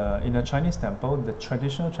in a Chinese temple, the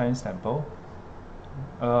traditional Chinese temple,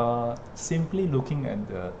 simply looking at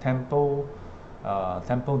the temple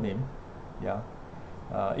name, yeah.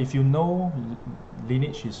 If you know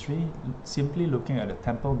lineage history, simply looking at the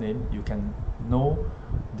temple name, you can know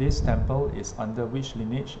this temple is under which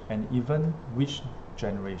lineage and even which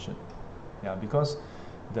generation. Yeah, because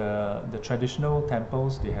the traditional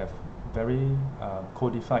temples, they have very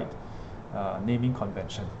codified naming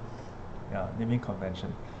convention. Yeah, naming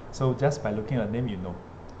convention. So just by looking at the name, you know.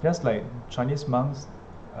 Just like Chinese monks,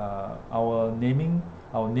 our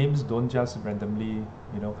names don't just randomly,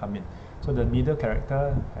 come in. So the middle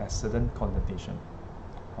character has certain connotation.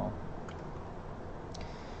 Oh.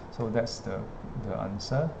 So that's the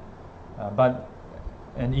answer. But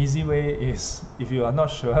an easy way is, if you are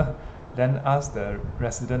not sure, then ask the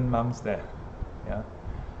resident monks there. Yeah.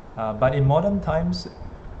 But in modern times,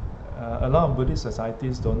 a lot of Buddhist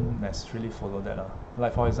societies don't necessarily follow that.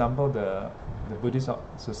 Like for example, the Buddhist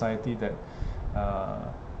society that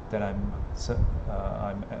I'm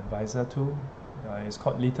advisor to, it's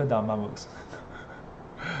called Little Dharma Works.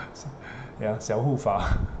 Yeah, 小护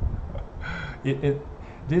法.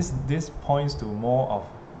 this points to more of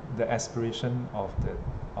the aspiration of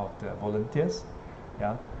the volunteers,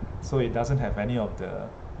 yeah. So it doesn't have any of the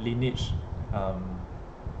lineage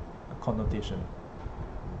connotation.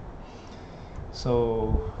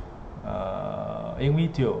 So Eng Wee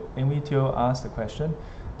Teo asked the question: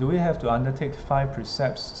 do we have to undertake 5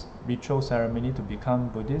 precepts ritual ceremony to become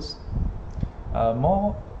Buddhist?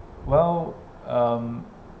 More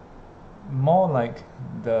like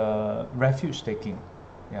the refuge taking,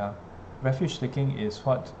 yeah. Refuge taking is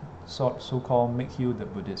what so-called make you the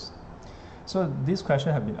Buddhist. So this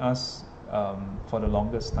question have been asked for the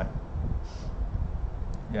longest time.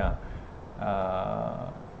 Yeah,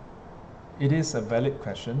 it is a valid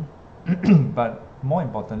question, but more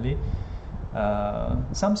importantly,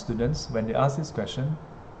 some students, when they ask this question,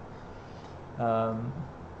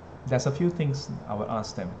 there's a few things I will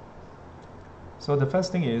ask them. So the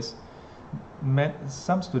first thing is,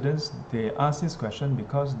 some students, they ask this question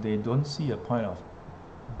because they don't see a point of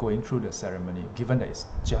going through the ceremony, given that it's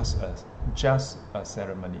just a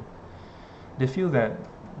ceremony. They feel that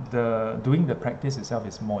doing the practice itself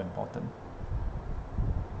is more important.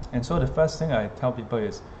 And so the first thing I tell people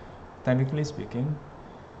is, technically speaking,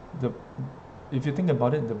 if you think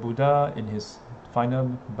about it, the Buddha in his final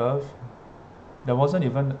birth, there wasn't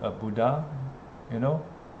even a Buddha,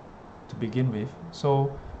 to begin with.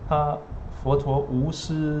 So 佛陀无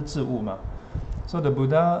师自悟嘛. So the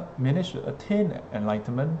Buddha managed to attain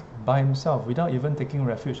enlightenment by himself without even taking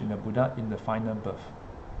refuge in the Buddha in the final birth.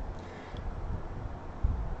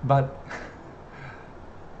 But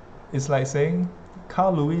it's like saying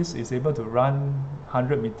Carl Lewis is able to run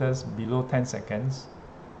 100 meters below 10 seconds.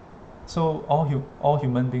 So all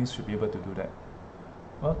human beings should be able to do that.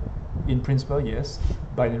 Well, in principle, yes,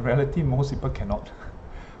 but in reality, most people cannot.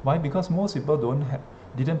 Why? Because most people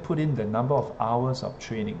didn't put in the number of hours of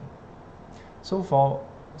training.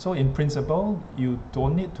 So in principle, you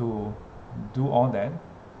don't need to do all that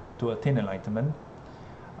to attain enlightenment.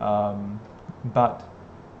 But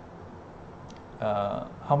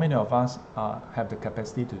how many of us have the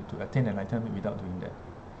capacity to attain enlightenment without doing that?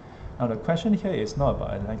 Now the question here is not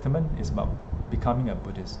about enlightenment, it's about becoming a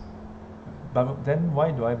Buddhist. But then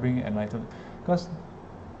why do I bring enlightenment? Because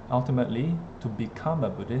ultimately, to become a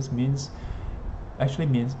Buddhist means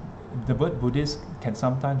the word Buddhist can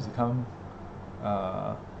sometimes become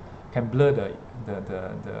can blur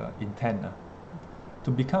the intent.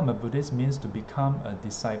 To become a Buddhist means to become a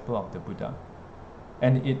disciple of the Buddha,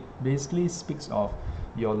 and it basically speaks of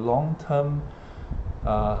your long-term,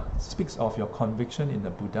 speaks of your conviction in the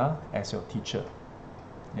Buddha as your teacher.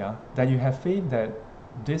 Yeah, that you have faith that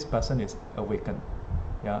this person is awakened,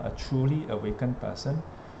 yeah, a truly awakened person,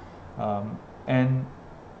 and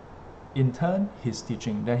in turn his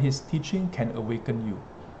teaching can awaken you,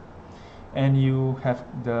 and you have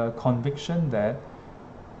the conviction that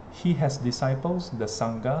he has disciples, the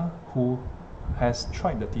Sangha, who has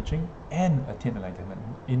tried the teaching and attained enlightenment,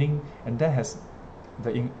 and that has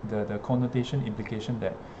the connotation implication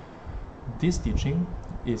that this teaching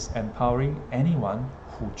is empowering anyone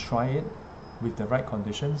who try it with the right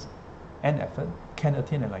conditions and effort can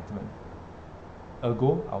attain enlightenment.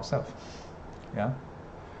 Ergo, ourselves. Yeah.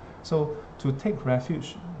 So to take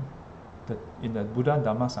refuge in the Buddha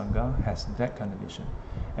Dhamma Sangha has that condition,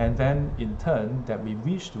 and then in turn that we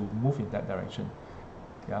wish to move in that direction.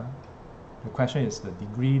 Yeah. The question is the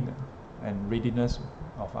degree and readiness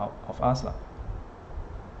of us lah.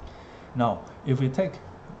 Now, if we take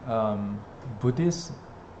Buddhists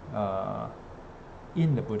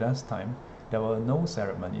in the Buddha's time, there were no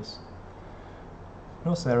ceremonies,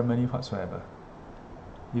 no ceremony whatsoever.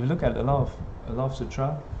 If you look at a lot of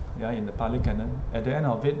sutra, yeah, in the Pali Canon, at the end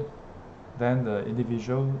of it, then the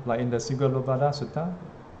individual, like in the Sigalobhada Sutta,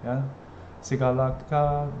 yeah,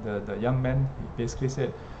 Sigalaka, the young man, he basically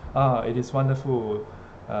said, it is wonderful,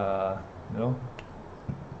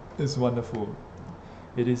 it's wonderful.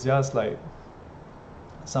 It is just like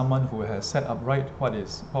someone who has set upright what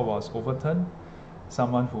was overturned,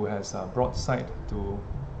 someone who has brought sight to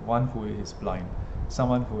one who is blind,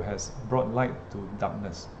 someone who has brought light to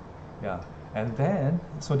darkness. Yeah, and then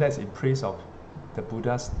so that's in praise of the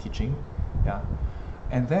Buddha's teaching. Yeah,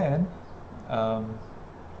 and then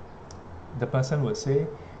the person would say,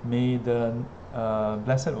 may the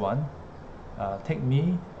Blessed One take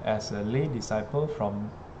me as a lay disciple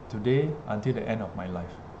from today until the end of my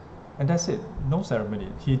life. And that's it, no ceremony.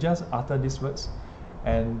 He just uttered these words,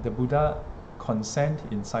 and the Buddha consent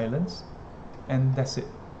in silence, and that's it.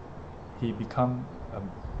 He become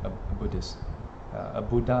a Buddhist, a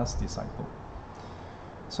Buddha's disciple.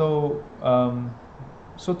 So,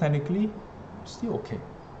 so technically, still okay.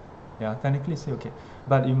 Yeah, technically say okay,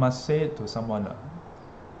 but you must say it to someone.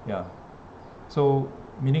 Yeah. So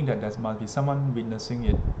meaning that there must be someone witnessing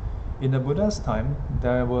it. In the Buddha's time,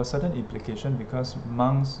 there were certain implications because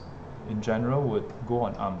monks in general would go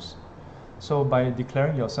on alms. So by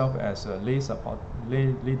declaring yourself as a lay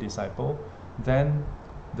disciple, then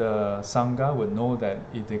the Sangha would know that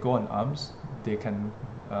if they go on alms, they can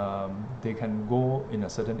go in a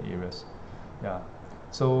certain areas. Yeah.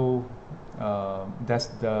 So that's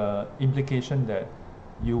the implication that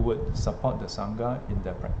you would support the Sangha in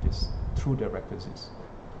their practice through their requisites.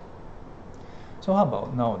 So how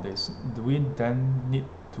about nowadays? Do we then need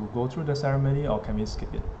to go through the ceremony or can we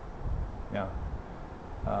skip it? Yeah.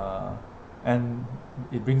 And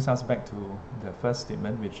it brings us back to the first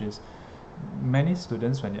statement, which is many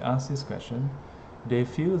students, when they ask this question, they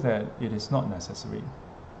feel that it is not necessary.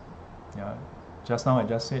 Yeah. Just now I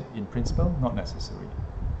just said, in principle, not necessary.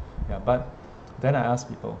 Yeah. But then I ask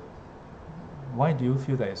people, why do you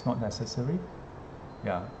feel that it's not necessary?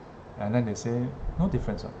 Yeah. And then they say, no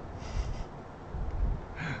difference.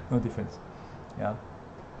 No difference. Yeah.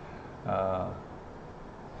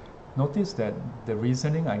 Notice that the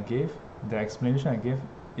reasoning I gave, the explanation I gave,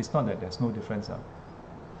 is not that there's no difference.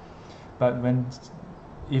 But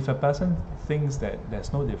if a person thinks that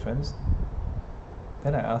there's no difference,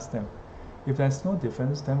 then I ask them, if there's no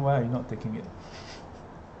difference, then why are you not taking it?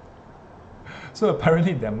 So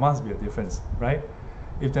apparently there must be a difference, right?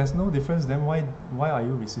 If there's no difference, then why are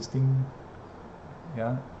you resistant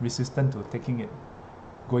to taking it,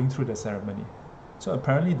 going through the ceremony? So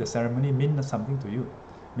apparently the ceremony means something to you,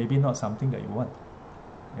 maybe not something that you want.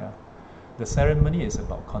 Yeah, the ceremony is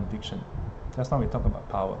about conviction. Just now we talk about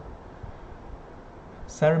power.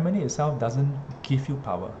 Ceremony itself doesn't give you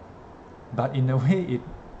power, but in a way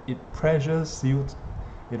it pressures you.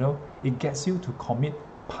 It gets you to commit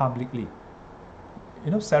publicly.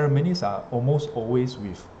 Ceremonies are almost always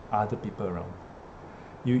with other people around.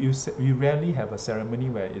 You rarely have a ceremony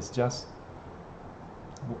where it's just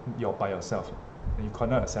you're by yourself. And you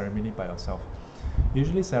conduct a ceremony by yourself.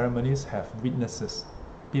 Usually ceremonies have witnesses,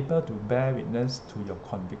 people to bear witness to your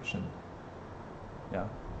conviction. Yeah,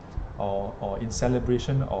 or in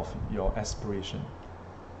celebration of your aspiration.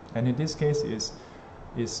 And in this case is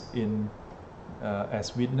in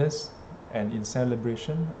as witness and in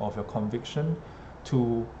celebration of your conviction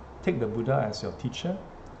to take the Buddha as your teacher,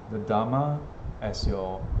 the Dharma as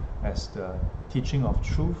the teaching of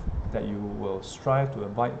truth that you will strive to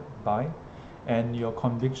abide by, and your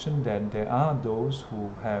conviction that there are those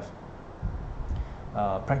who have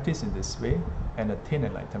practiced in this way and attain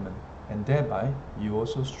enlightenment, and thereby you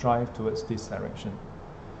also strive towards this direction.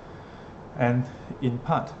 And in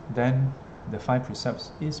part, then the 5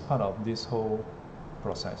 precepts is part of this whole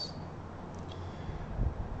process.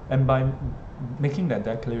 And by making that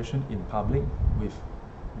declaration in public with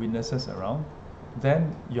witnesses around,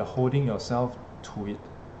 then you're holding yourself to it.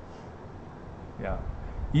 Yeah.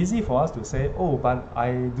 Easy for us to say, oh, but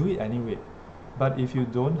I do it anyway. But if you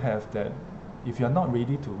don't have that, if you're not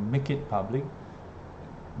ready to make it public,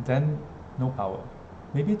 then no power.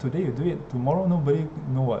 Maybe today you do it, tomorrow nobody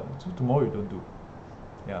know what, so tomorrow you don't do.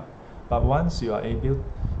 Yeah. But once you are able,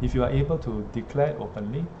 if you are able to declare it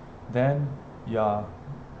openly, then you are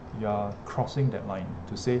crossing that line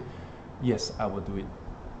to say, yes, I will do it.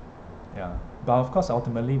 Yeah. But of course,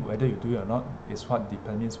 ultimately, whether you do it or not is what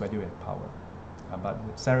determines whether you have power. But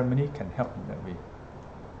the ceremony can help in that way.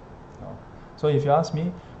 So if you ask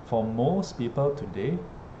me, for most people today,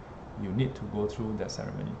 you need to go through that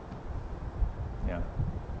ceremony. Yeah.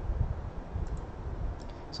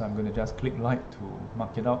 So I'm going to just click like to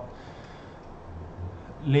mark it out.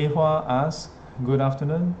 Lei Hua asks, good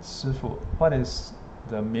afternoon, Sifu. What is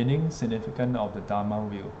the meaning, significance of the Dharma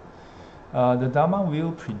wheel? The Dharma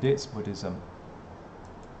wheel predates Buddhism.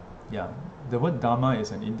 Yeah, the word Dharma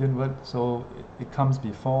is an Indian word, so it comes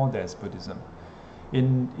before there's Buddhism.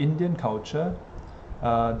 In Indian culture,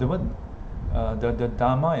 the word, the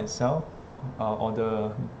Dharma itself,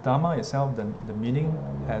 the meaning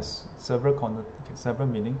has several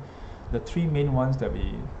meaning. The 3 main ones that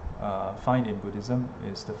we find in Buddhism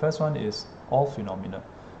is, the first one is all phenomena.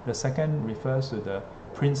 The second refers to the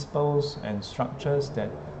principles and structures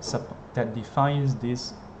that defines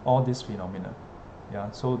all these phenomena. Yeah,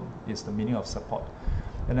 so it's the meaning of support.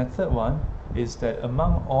 And the third one is that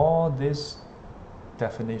among all this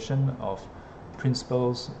definition of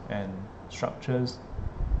principles and structures,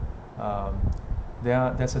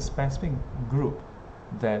 there's a specific group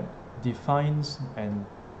that defines and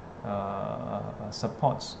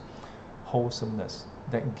supports wholesomeness,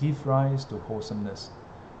 that give rise to wholesomeness,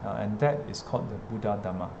 and that is called the Buddha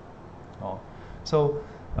Dhamma. So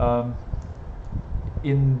Um,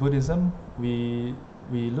 in Buddhism, we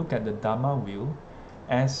look at the Dharma wheel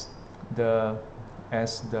as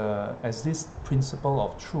this principle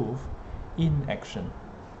of truth in action.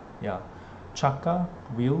 Yeah, Chakra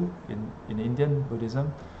wheel in Indian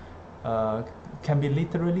Buddhism can be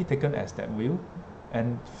literally taken as that wheel,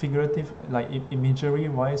 and figurative, like imagery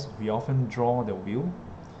wise, we often draw the wheel.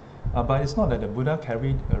 But it's not that the Buddha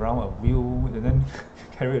carried around a wheel and then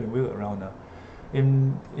carried the wheel around.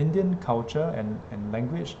 In Indian culture and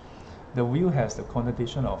language, the wheel has the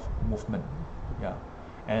connotation of movement. Yeah,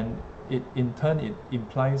 and it in turn it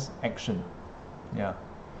implies action. Yeah,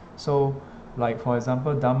 so like for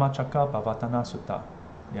example, Dhammacakkappavattana Sutta.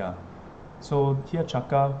 Yeah, so here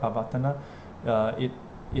Cakkappavattana,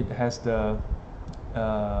 it has the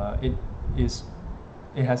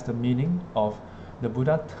it has the meaning of the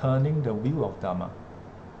Buddha turning the wheel of Dharma.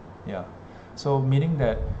 Yeah, so meaning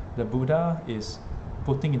that the Buddha is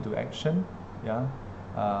putting into action, yeah,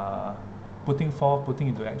 putting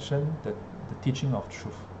into action the teaching of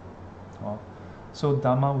truth. So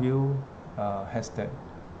Dharma wheel has that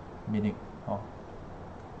meaning.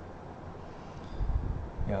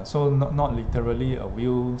 Yeah, so not literally a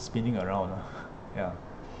wheel spinning around. Yeah.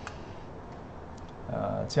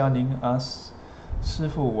 Jia Ning asks, 师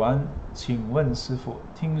父完，请问师父，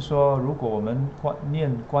听说如果我们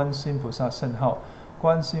念观世音菩萨圣号，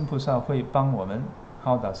观世音菩萨会帮我们。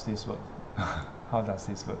How does this work? How does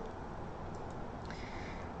this work?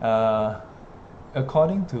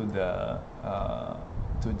 According to the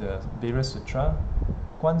various sutra,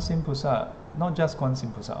 观世音菩萨, not just 观世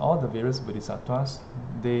音菩萨, all the various bodhisattvas,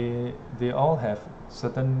 they all have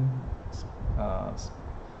certain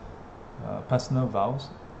personal vows,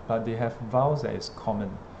 but they have vows that is common,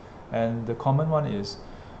 and the common one is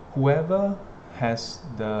whoever is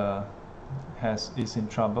in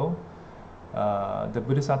trouble, the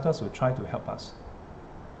bodhisattvas will try to help us.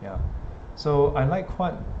 Yeah, so I like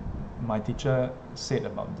what my teacher said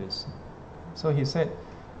about this. So he said,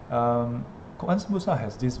观世音菩萨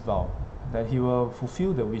has this vow that he will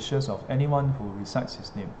fulfill the wishes of anyone who recites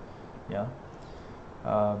his name. Yeah,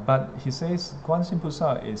 but he says观世音菩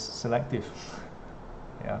萨is selective.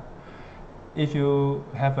 Yeah, if you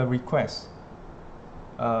have a request,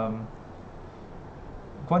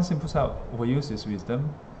观世音菩萨will use his wisdom,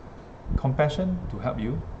 compassion to help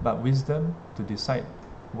you, but wisdom to decide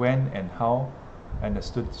when and how, and the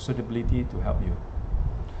suitability to help you.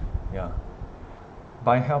 Yeah,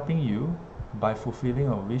 by helping you, by fulfilling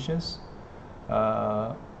your wishes,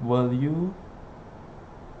 will you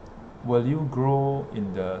grow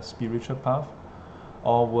in the spiritual path,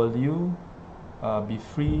 or will you be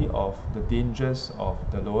free of the dangers of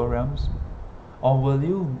the lower realms, or will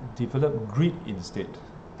you develop greed instead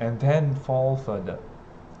and then fall further?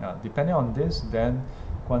 Depending on this, then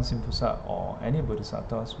观世音菩萨or any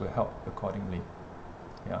bodhisattvas will help accordingly.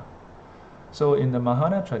 Yeah. So in the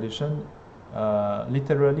Mahayana tradition,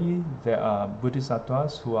 literally there are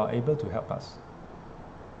bodhisattvas who are able to help us.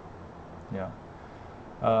 Yeah.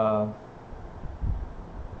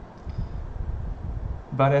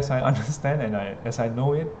 But as I understand and as I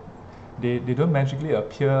know it, they don't magically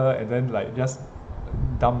appear and then like just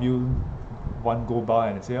dump you one gold bar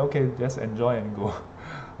and say, okay, just enjoy and go.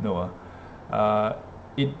 No,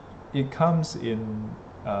 it comes in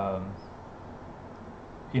a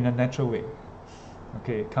natural way.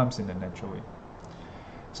 Okay, it comes in a natural way.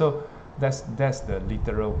 So that's the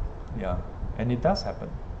literal, yeah, and it does happen.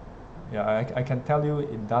 Yeah, I can tell you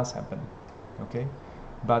it does happen. Okay,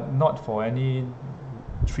 but not for any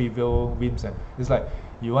trivial whims. And it's like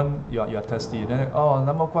you're thirsty, then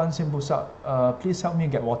Namo观世音菩萨, please help me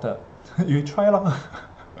get water. You try lah.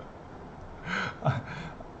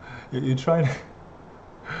 you try,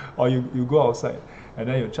 or you go outside and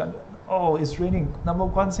then you chant, oh, it's raining, Namo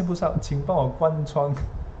观世音菩萨, 请帮我关窗.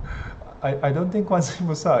 I don't think 观世音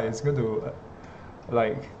菩萨 is going to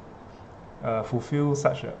fulfill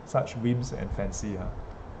such whims and fancy.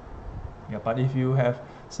 Yeah, but if you have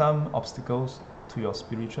some obstacles to your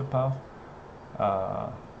spiritual path,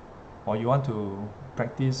 or you want to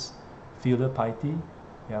practice filial piety,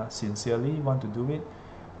 yeah, sincerely want to do it,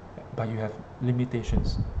 but you have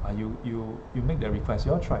limitations, you make the request,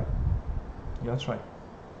 you all try.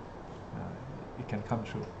 It can come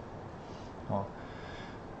true.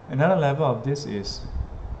 Another level of this is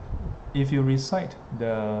if you recite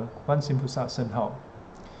the 观世音菩萨圣号,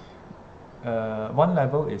 one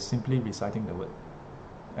level is simply reciting the word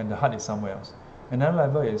and the heart is somewhere else. Another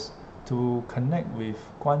level is to connect with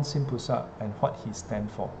观世音菩萨 and what he stands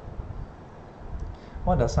for.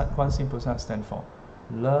 What does 观世音菩萨stand for?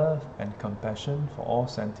 Love and compassion for all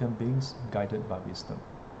sentient beings guided by wisdom.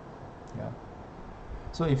 Yeah.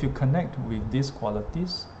 So if you connect with these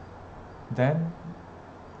qualities, then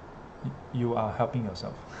you are helping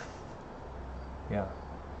yourself. Yeah.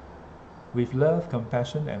 With love,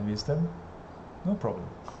 compassion, and wisdom, no problem.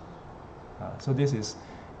 So this is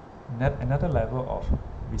another level of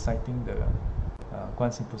reciting the Guan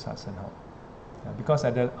Xing Pusat Sen Hao. Because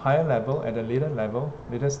at the higher level, at the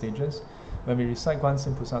later stages, when we recite Guan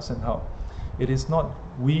Xing Pusat Sen Hao, it is not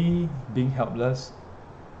we being helpless,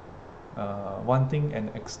 wanting an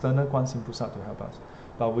external Guan Xing Pusat to help us,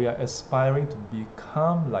 but we are aspiring to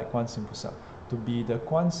become like Guan Xing Pusat, to be the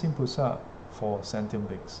Guan Xing Pusat for sentient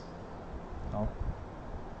beings. No?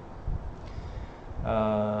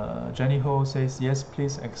 Jenny Ho says, yes,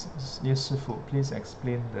 please, yes, Shifu, please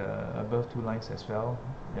explain the above two lines as well.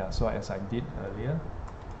 Yeah, so as I did earlier.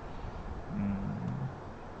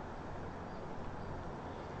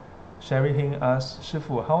 Sherry Hing asks,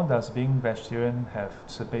 Shifu, how does being vegetarian have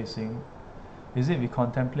Ci-Pei-Xing? Is it we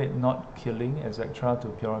contemplate not killing, etc., to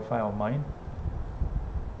purify our mind?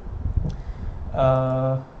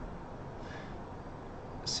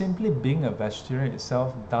 Simply being a vegetarian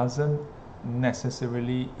itself doesn't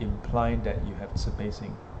necessarily imply that you have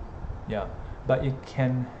Ci-Pei-Xing. Yeah, but it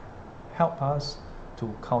can help us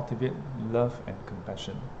to cultivate love and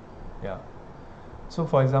compassion. Yeah. So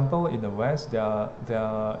for example, in the West, there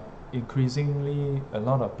are increasingly a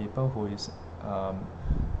lot of people who is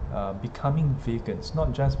becoming vegans,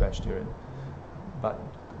 not just vegetarian, but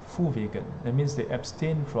full vegan. That means they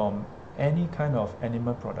abstain from any kind of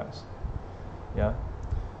animal products. Yeah.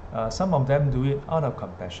 Some of them do it out of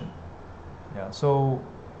compassion. Yeah. So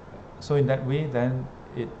in that way, then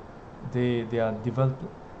they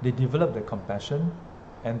develop the compassion,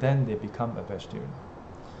 and then they become a vegetarian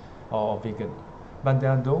or vegan. But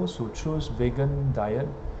there are those who choose vegan diet,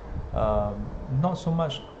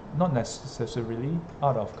 not necessarily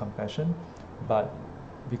out of compassion, but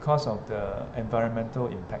because of the environmental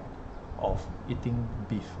impact of eating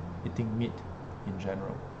beef, eating meat in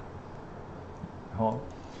general.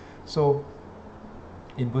 So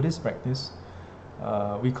in Buddhist practice,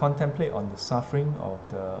 we contemplate on the suffering of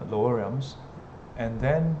the lower realms, and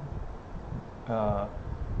then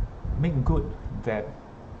make good that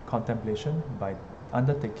contemplation by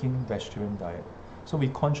undertaking vegetarian diet. So we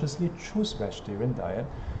consciously choose vegetarian diet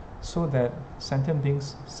so that sentient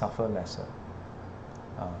beings suffer lesser.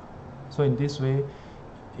 So in this way,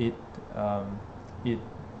 it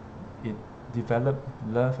developed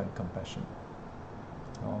love and compassion.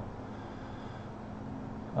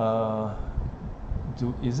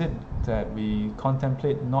 Is it that we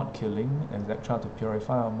contemplate not killing, etc., to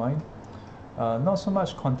purify our mind? Not so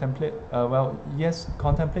much contemplate, well, yes,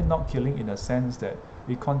 contemplate not killing in a sense that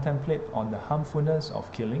we contemplate on the harmfulness of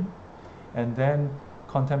killing, and then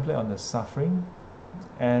contemplate on the suffering,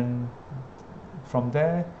 and from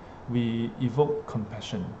there we evoke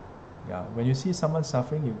compassion. Yeah, when you see someone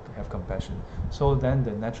suffering, you have compassion. So then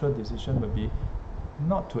the natural decision would be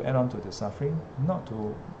not to add on to the suffering, not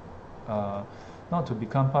to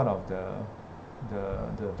become part of the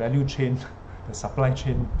value chain, the supply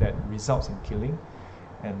chain that results in killing,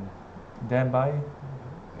 and thereby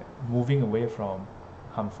moving away from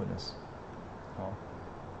harmfulness.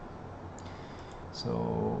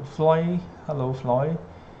 So Floyd, hello Floyd.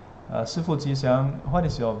 Sifu Jixiang, what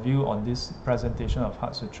is your view on this presentation of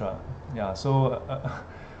Heart Sutra? Yeah, so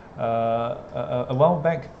a while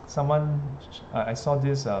back, I saw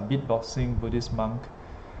this beatboxing Buddhist monk,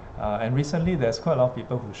 and recently there's quite a lot of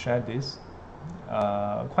people who share this.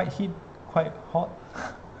 Quite hot.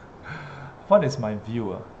 What is my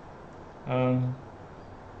view?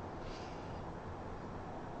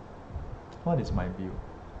 What is my view?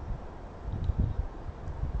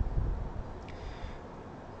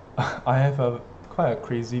 I have quite a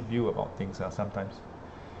crazy view about things sometimes.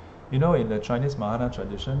 You know, in the Chinese Mahayana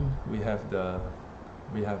tradition, we have the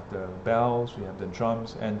bells, we have the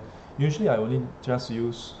drums, and usually I only just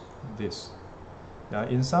use this. Yeah,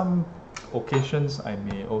 in some occasions I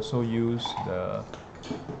may also use the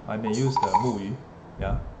mu yu.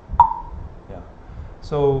 Yeah.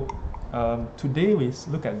 So today we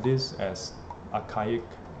look at this as archaic.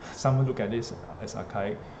 Some look at this as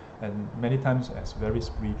archaic, and many times as very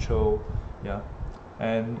spiritual. Yeah.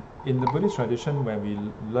 And in the Buddhist tradition, when we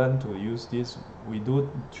learn to use this, we do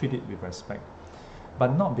treat it with respect,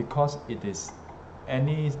 but not because it is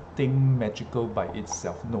anything magical by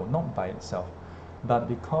itself. No, not by itself, but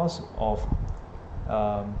because of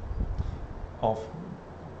our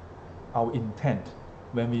intent.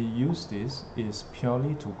 When we use this, it is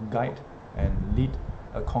purely to guide and lead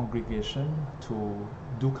a congregation to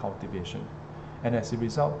do cultivation, and as a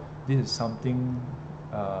result, this is something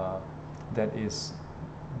that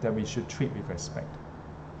we should treat with respect.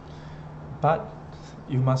 But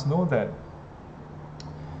you must know that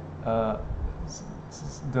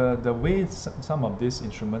the way some of these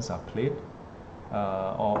instruments are played,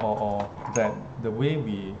 or that the way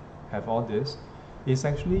we have all this, is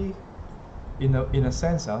actually in a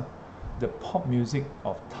sense the pop music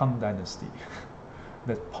of Tang Dynasty,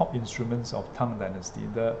 the pop instruments of Tang Dynasty,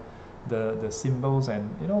 the cymbals, and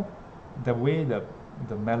the way the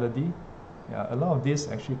melody. A lot of this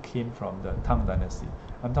actually came from the Tang Dynasty.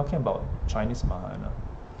 I'm talking about Chinese Mahayana.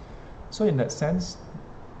 So in that sense,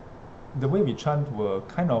 the way we chant were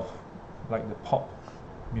kind of like the pop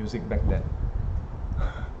music back then.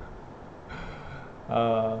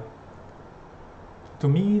 To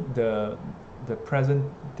me, the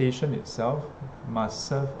presentation itself must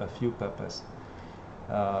serve a few purposes.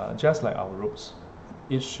 Just like our ropes,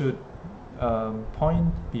 it should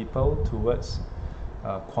point people towards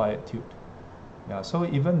quietude. Yeah. So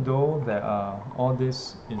even though there are all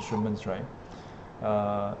these instruments, right?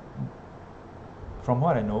 From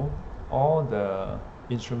what I know, all the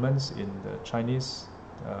instruments in the Chinese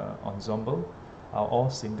ensemble are all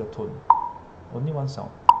single tone, only one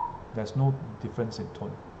sound. There's no difference in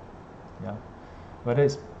tone. Yeah, whether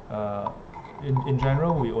it's in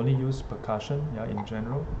general, we only use percussion. Yeah, in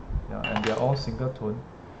general, yeah, and they're all single tone,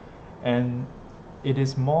 and it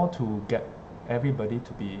is more to get everybody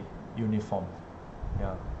to be uniform.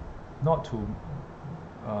 Yeah, not to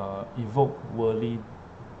evoke worldly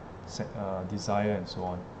desire and so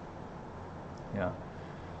on. Yeah.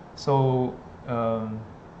 So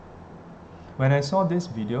when I saw this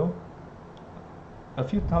video, a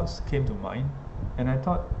few thoughts came to mind, and I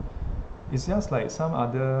thought it's just like some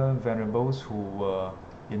other venerables who were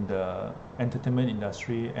in the entertainment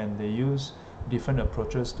industry, and they use different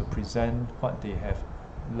approaches to present what they have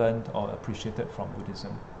learned or appreciated from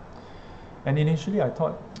Buddhism. And initially I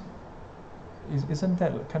thought, isn't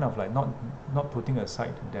that kind of like not putting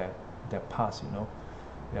aside their past,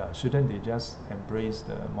 Yeah, shouldn't they just embrace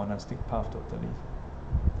the monastic path totally?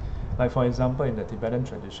 Like for example, in the Tibetan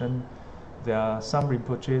tradition, there are some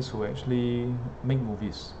Rinpoches who actually make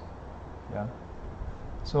movies. Yeah.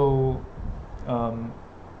 So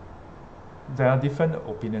there are different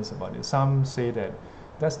opinions about it. Some say that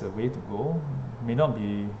that's the way to go. May not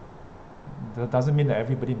be. That doesn't mean that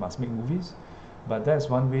everybody must make movies, but that's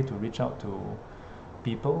one way to reach out to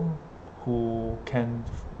people who can,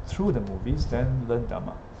 through the movies, then learn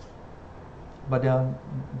Dhamma. But there are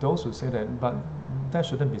those who say that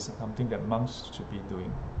shouldn't be something that monks should be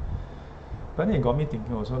doing. But then it got me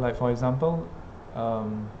thinking also. Like for example,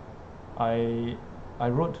 I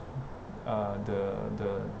wrote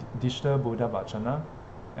the digital Buddha Vachana,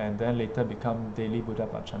 and then later become daily Buddha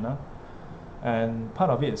Vachana, and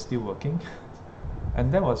part of it is still working,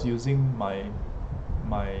 and that was using my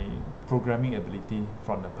programming ability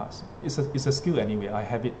from the past. It's a skill anyway. I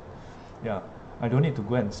have it. Yeah, I don't need to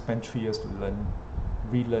go and spend 3 years to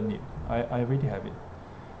relearn it. I already have it.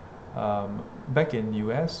 Back in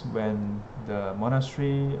US, when the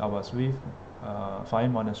monastery I was with, Fire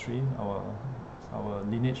Monastery, our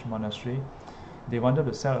lineage monastery, they wanted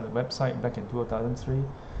to set up a website back in 2003.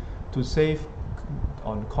 To save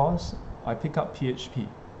on cost, I picked up PHP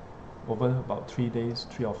over about 3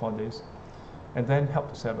 or 4 days, and then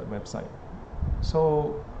helped to set up a website.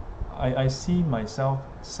 So I see myself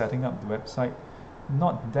setting up the website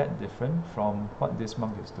not that different from what this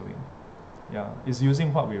monk is doing. Yeah, it's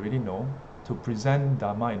using what we already know to present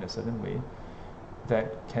Dharma in a certain way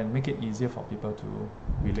that can make it easier for people to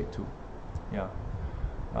relate to. Yeah.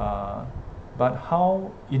 But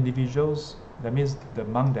how individuals, that means the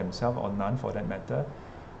monk themselves or nun for that matter,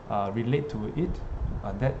 relate to it,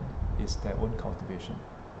 that is their own cultivation.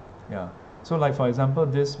 Yeah. So like for example,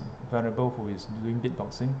 this venerable who is doing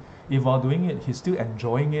beatboxing, if while doing it, he's still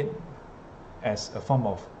enjoying it as a form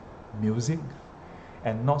of music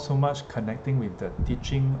and not so much connecting with the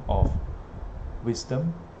teaching of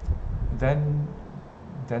wisdom, then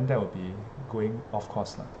that will be going off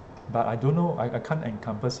course. But I don't know, I can't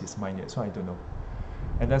encompass his mind yet, so I don't know.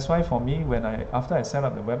 And that's why for me, after I set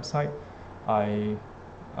up the website, I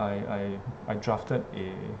drafted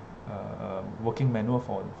a working manual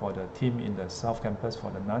for the team in the South Campus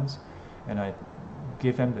for the nuns, and I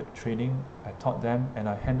gave them the training, I taught them, and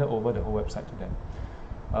I handed over the whole website to them.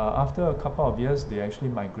 After a couple of years, they actually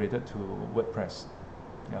migrated to WordPress.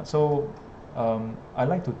 Yeah, so I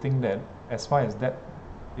like to think that as far as that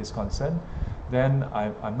is concerned, then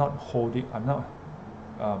I'm not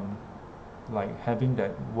like having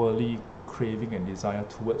that worldly craving and desire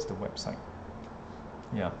towards the website.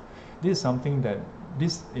 Yeah, this is something that,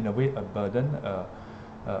 this in a way a burden,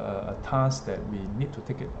 a task that we need to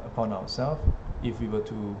take it upon ourselves if we were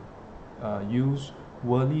to use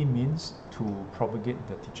worldly means to propagate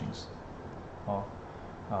the teachings.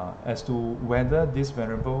 As to whether this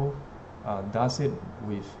venerable does it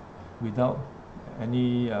without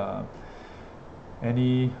any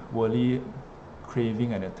worldly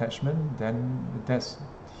craving and attachment, then that's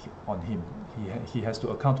on him. He has to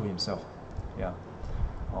account to himself. Yeah.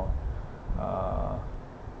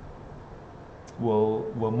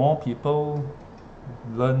 Will more people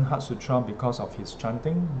learn Heart Sutra because of his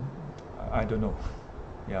chanting? I don't know.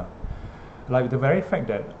 Yeah. Like the very fact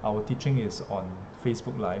that our teaching is on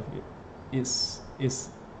Facebook Live is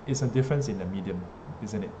a difference in the medium,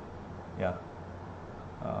 isn't it? Yeah.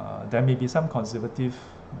 There may be some conservative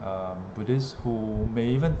Buddhists who may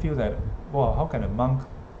even feel that, wow, how can a monk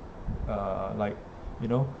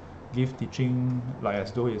give teaching like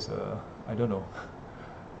as though it's I don't know,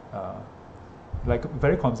 like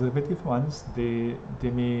very conservative ones, they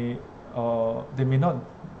may not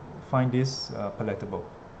find this palatable.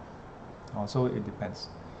 So it depends.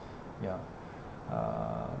 Yeah.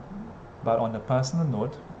 But on a personal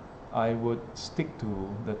note, I would stick to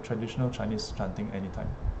the traditional Chinese chanting anytime,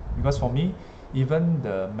 because for me, even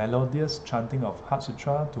the melodious chanting of Heart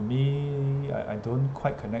Sutra, to me, I don't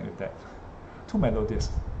quite connect with that. Too melodious.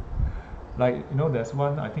 Like, there's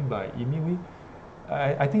one I think by Imiwi.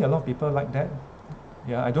 I think a lot of people like that.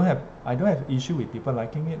 Yeah, I don't have issue with people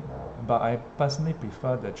liking it, but I personally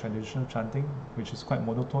prefer the traditional chanting, which is quite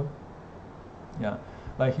monotone. Yeah,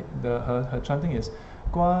 like her chanting is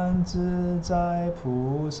观自在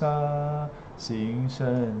菩萨行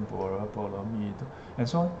深般若波罗蜜多 and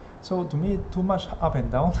so on. So to me, too much up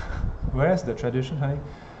and down. Whereas the traditional chanting,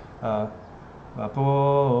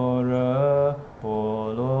 般若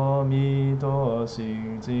波罗蜜多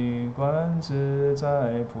心经观自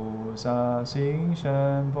在菩萨行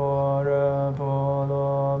深般若波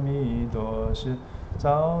罗蜜多时，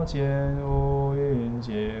照见五蕴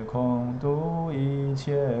皆空，度一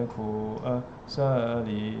切苦厄舍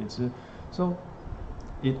利子。So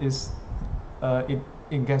it is, it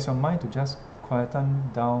gets your mind to just quieten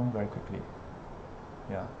down very quickly.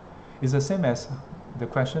 Yeah, it's the same as the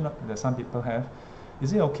question that some people have: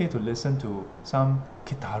 is it okay to listen to some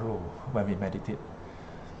kitaro when we meditate?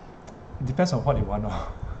 It depends on what you want.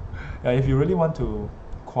 Yeah, if you really want to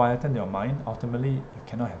quieten your mind, ultimately you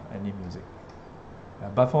cannot have any music.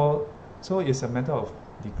 So it's a matter of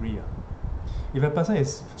degree. If a person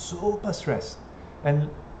is super stressed, and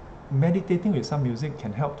meditating with some music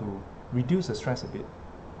can help to reduce the stress a bit,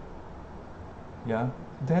 yeah,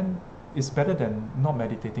 then it's better than not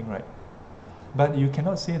meditating, right? But you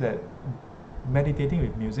cannot say that meditating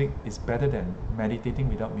with music is better than meditating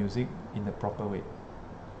without music in the proper way.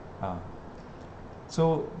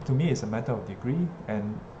 So to me, it's a matter of degree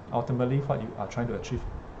and ultimately what you are trying to achieve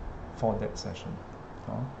for that session.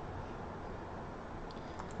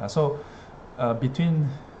 Between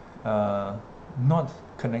not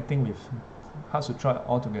connecting with Heart Sutra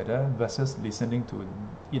altogether versus listening to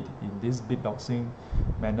it in this beatboxing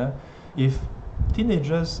manner, if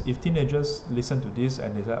teenagers listen to this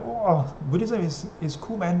and they say, "Oh, Buddhism is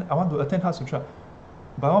cool, man, I want to attend Heart Sutra,"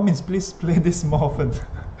 by all means, please play this more often.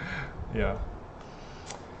 Yeah.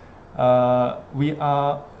 We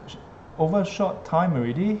are over short time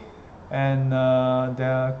already, and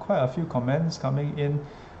there are quite a few comments coming in.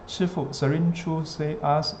 Shifu Serin Chu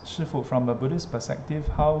asks, Shifu, from a Buddhist perspective,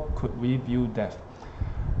 how could we view death?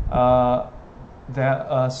 There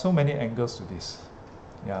are so many angles to this.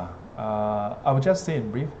 Yeah. I will just say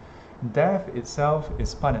in brief, death itself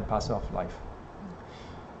is part and parcel of life.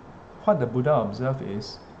 What the Buddha observed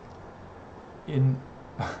is,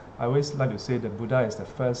 I always like to say the Buddha is the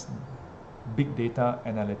first big data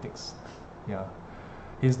analytics. Yeah.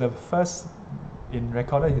 He's the first, in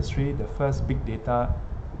recorded history, the first big data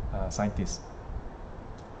scientist.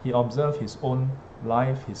 He observed his own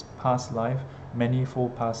life, his past life,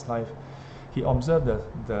 manifold past life. He observed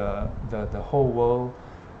the whole world,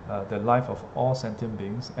 the life of all sentient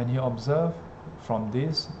beings, and he observed from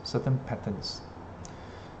this certain patterns.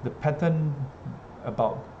 The pattern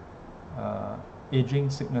about aging,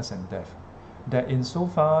 sickness, and death. That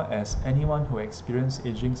insofar as anyone who experienced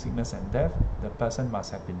aging, sickness, and death, the person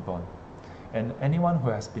must have been born. And anyone who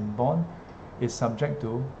has been born is subject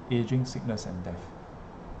to aging, sickness, and death.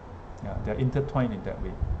 Yeah, they're intertwined in that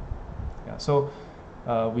way. Yeah, so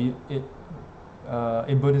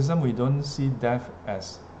in Buddhism, we don't see death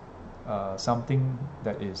as something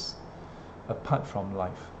that is apart from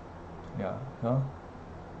life. Yeah,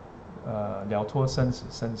 了脱生死，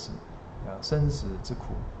生死，生死之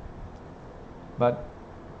苦。But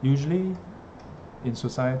usually, in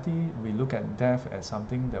society, we look at death as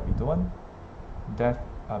something that we don't want. Death,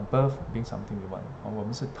 birth being something we want. 我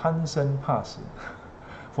们是贪生怕死。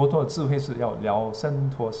佛陀的智慧是要了生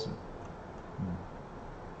脱死。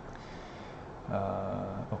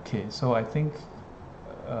Okay, so I think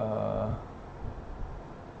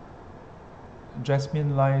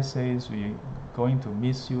Jasmine Lai says we're going to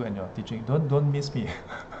miss you and your teaching. Don't miss me.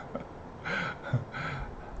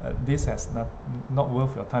 This has not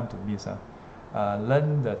worth your time to miss.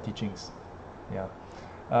 Learn the teachings. Yeah.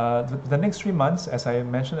 The next 3 months, as I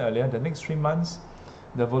mentioned earlier, the next 3 months,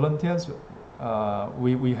 the volunteers,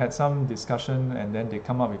 we had some discussion and then they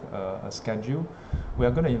come up with a schedule. We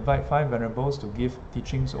are going to invite 5 venerables to give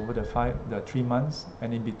teachings over the 3 months,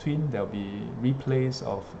 and in between there will be replays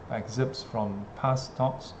of excerpts from past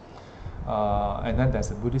talks. And then there's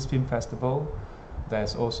the Buddhist Film Festival.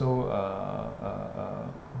 There's also a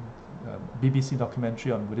BBC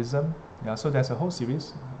documentary on Buddhism. Yeah, so there's a whole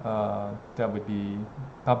series that will be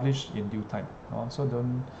published in due time. So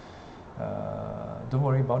don't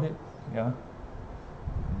worry about it. Yeah.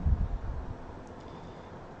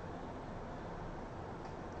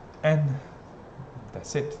 And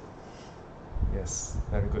that's it. Yes,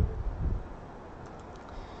 very good.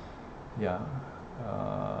 Yeah.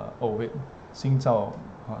 Oh wait, Xing Zhao.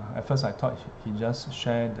 At first I thought he just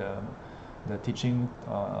shared the teaching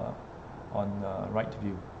on right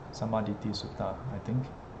view, Samaditi Sutta, I think.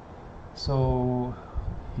 So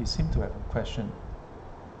he seemed to have a question.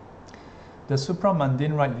 The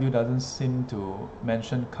supramundane right view doesn't seem to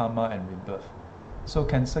mention karma and rebirth. So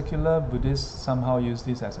can secular Buddhists somehow use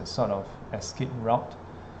this as a sort of escape route?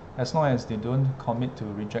 As long as they don't commit to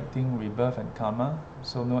rejecting rebirth and karma,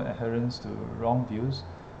 so no adherence to wrong views,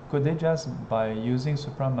 could they just, by using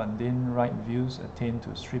supramundane right views, attain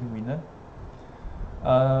to stream winner?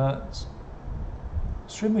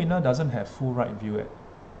 Stream winner doesn't have full right view,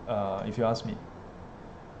 if you ask me.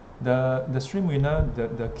 The stream winner,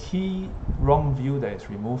 the key wrong view that is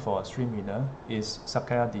removed for a stream winner is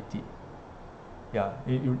Sakkaya Ditthi. Yeah,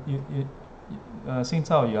 Xing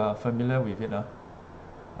Zhao, you are familiar with it.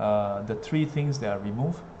 The 3 things that are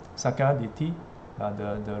removed: Sakkaya Ditthi,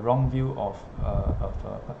 the wrong view of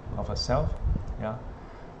a self. Yeah.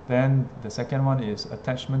 Then the second one is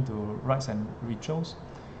attachment to rites and rituals.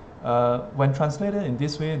 When translated in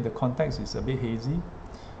this way, the context is a bit hazy,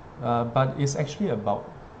 but it's actually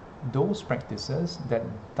about those practices that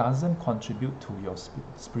doesn't contribute to your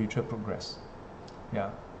spiritual progress.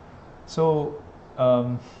 Yeah. So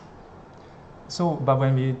but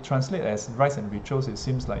when we translate as rites and rituals, it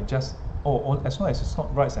seems like just, as long as it's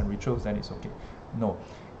not rites and rituals, then it's okay. No.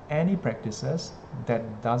 Any practices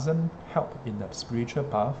that doesn't help in the spiritual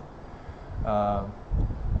path,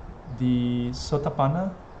 the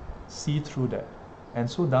Sotapanna see through that, and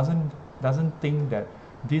so doesn't think that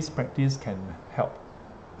this practice can help,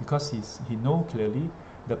 because he knows clearly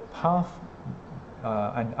the path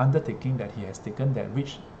and undertaking that he has taken that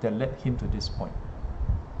led him to this point.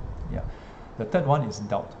 Yeah. The third one is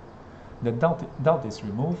doubt. The doubt is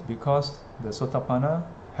removed because the Sotapanna,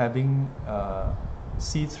 having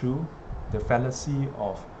see through the fallacy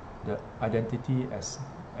of the identity as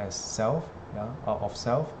self, yeah, of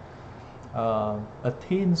self,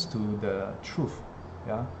 attains to the truth,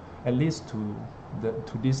 yeah, at least to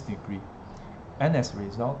this degree, and as a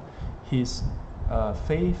result, his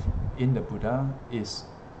faith in the Buddha is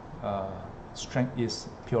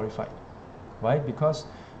purified. Why? Because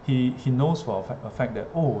he knows for a fact that,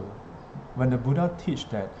 when the Buddha teach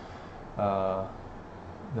that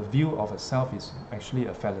the view of a self is actually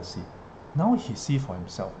a fallacy, now he sees for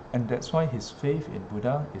himself, and that's why his faith in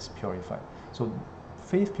Buddha is purified. So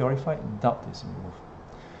faith purified, doubt is removed,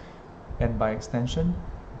 and by extension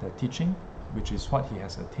the teaching, which is what he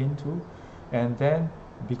has attained to. And then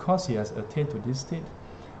because he has attained to this state,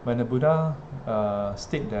 when the Buddha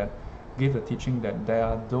gave the teaching that there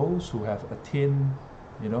are those who have attained,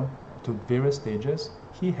 to various stages,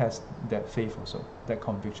 he has that faith also, that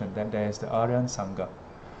conviction that there is the Aryan Sangha,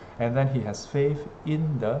 and then he has faith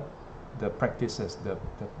in the practices, the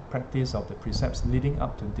practice of the precepts leading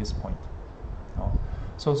up to this point.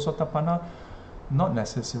 So Sotapanna, not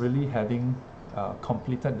necessarily having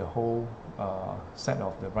completed the whole set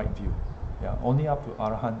of the right view. Yeah, only up to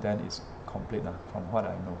Arahant then is complete, from what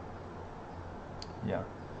I know. Yeah.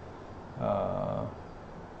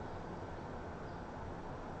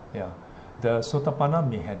 The Sotapanna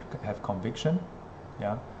may have conviction,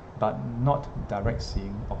 yeah, but not direct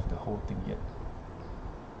seeing of the whole thing yet.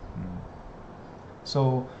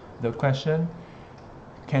 So the question,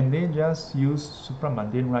 can they just use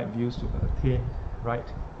supramundane right views to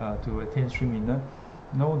attain stream winner?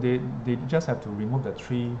 No, they just have to remove the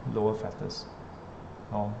three lower fetters.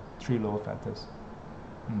 Oh, three lower fetters.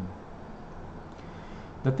 Mm.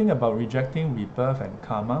 The thing about rejecting rebirth and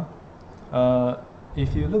karma,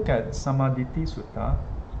 if you look at Samaditi Sutta,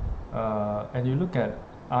 and you look at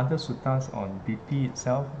other suttas on Diti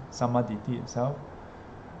itself, Samaditi itself,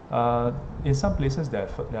 in some places there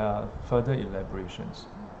are further elaborations.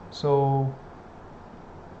 So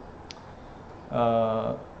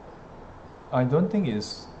I don't think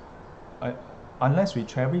it's unless we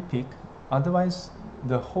cherry pick. Otherwise,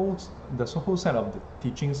 the whole set of the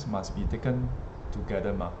teachings must be taken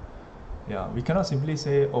together, ma. Yeah, we cannot simply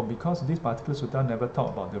say, oh, because this particular sutta never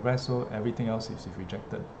talked about the rest, so everything else is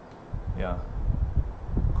rejected. Yeah.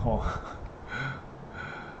 Oh.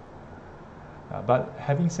 But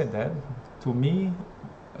having said that, to me,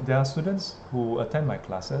 there are students who attend my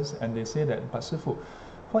classes and they say that, but Sifu,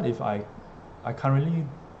 what if I currently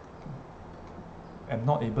am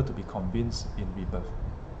not able to be convinced in rebirth?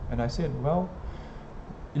 And I said, well,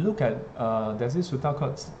 you look at, there's this sutta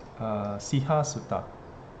called Siha Sutta.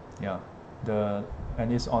 Yeah,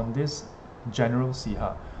 and it's on this general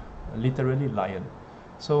Siha, literally lion.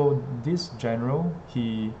 So this general,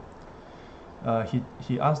 he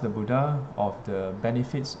asked the Buddha of the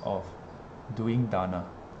benefits of doing dana,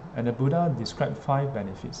 and the Buddha described 5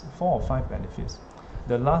 benefits, 4 or 5 benefits.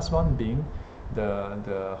 The last one being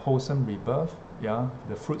the wholesome rebirth, yeah,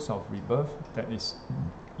 the fruits of rebirth that is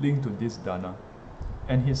linked to this dana.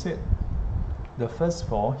 And he said the first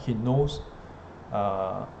 4 he knows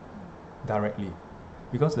directly,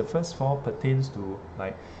 because the first 4 pertains to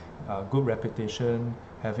like good reputation,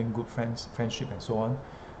 having good friendship, and so on.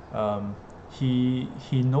 He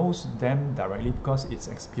knows them directly because it's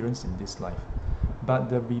experienced in this life. But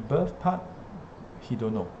the rebirth part, he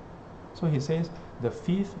don't know. So he says the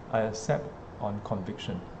 5th I accept on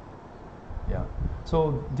conviction. Yeah.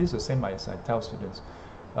 So this is the same as I tell students.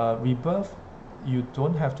 Rebirth, you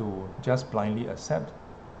don't have to just blindly accept,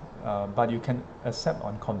 but you can accept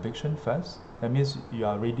on conviction first. That means you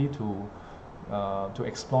are ready to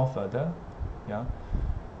explore further. Yeah.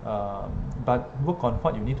 But work on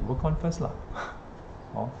what you need to work on first, lah.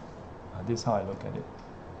 Oh, this is how I look at it.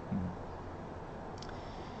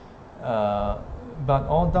 But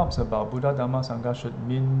all doubts about Buddha, Dhamma, Sangha should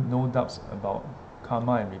mean no doubts about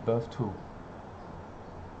karma and rebirth too.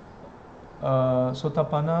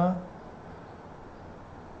 Sotapanna,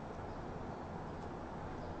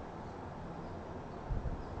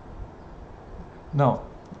 now,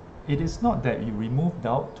 it is not that you remove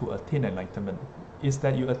doubt to attain enlightenment. It's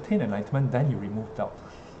that you attain enlightenment, then you remove doubt.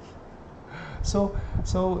 So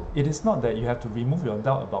it is not that you have to remove your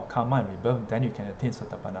doubt about karma and rebirth, then you can attain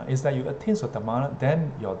Sotapanna. It's that you attain Sotapanna,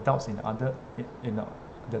 then your doubts in the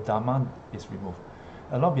Dhamma is removed.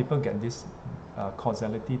 A lot of people get this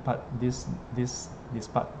causality part, this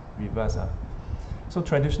part reverse. So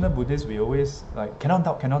traditional Buddhists, we always like cannot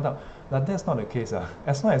doubt, but that's not the case.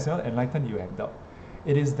 As long as you're enlightened, you have doubt.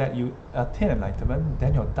 It is that you attain enlightenment,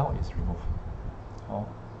 then your doubt is removed. Oh,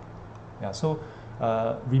 yeah. So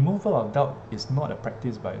removal of doubt is not a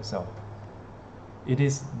practice by itself. It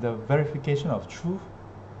is the verification of truth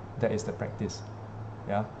that is the practice.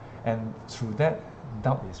 Yeah, and through that,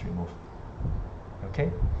 doubt is removed.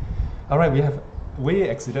 Okay. All right. We have way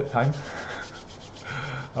exceeded time.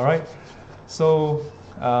 All right. So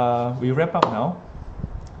we wrap up now.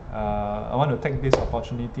 I want to take this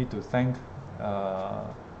opportunity to thank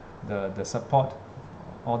the support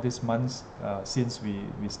all these months since we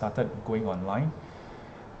started going online,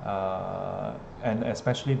 and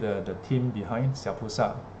especially the team behind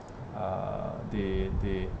Siapusa.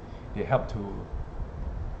 They help to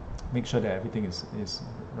make sure that everything is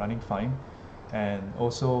running fine, and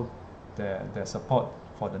also their support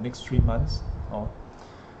for the next 3 months.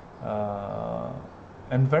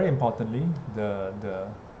 And very importantly,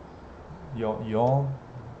 your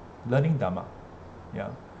learning Dhamma.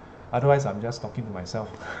 Yeah. Otherwise, I'm just talking to myself.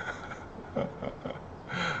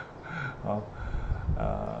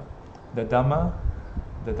 The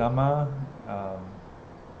Dhamma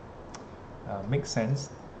makes sense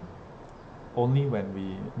only when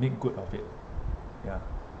we make good of it. Yeah.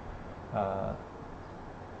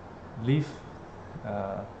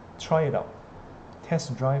 Try it out.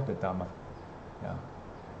 Test drive the Dhamma. Yeah.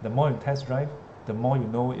 The more you test drive, the more you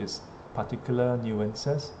know its particular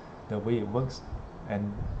nuances, the way it works,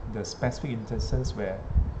 and the specific instances where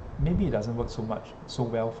maybe it doesn't work so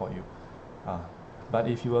well for you. But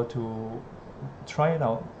if you were to try it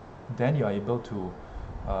out, then you are able to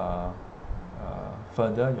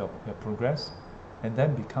further your progress, and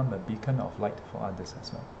then become a beacon of light for others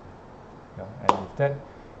as well. Yeah. And with that,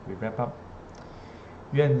 we wrap up.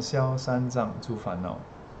 愿消三障诸烦恼，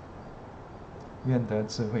愿得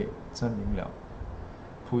智慧真明了，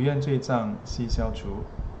普愿罪障悉消除，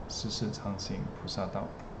世世常行菩萨道。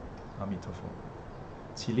阿弥陀佛。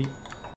起立。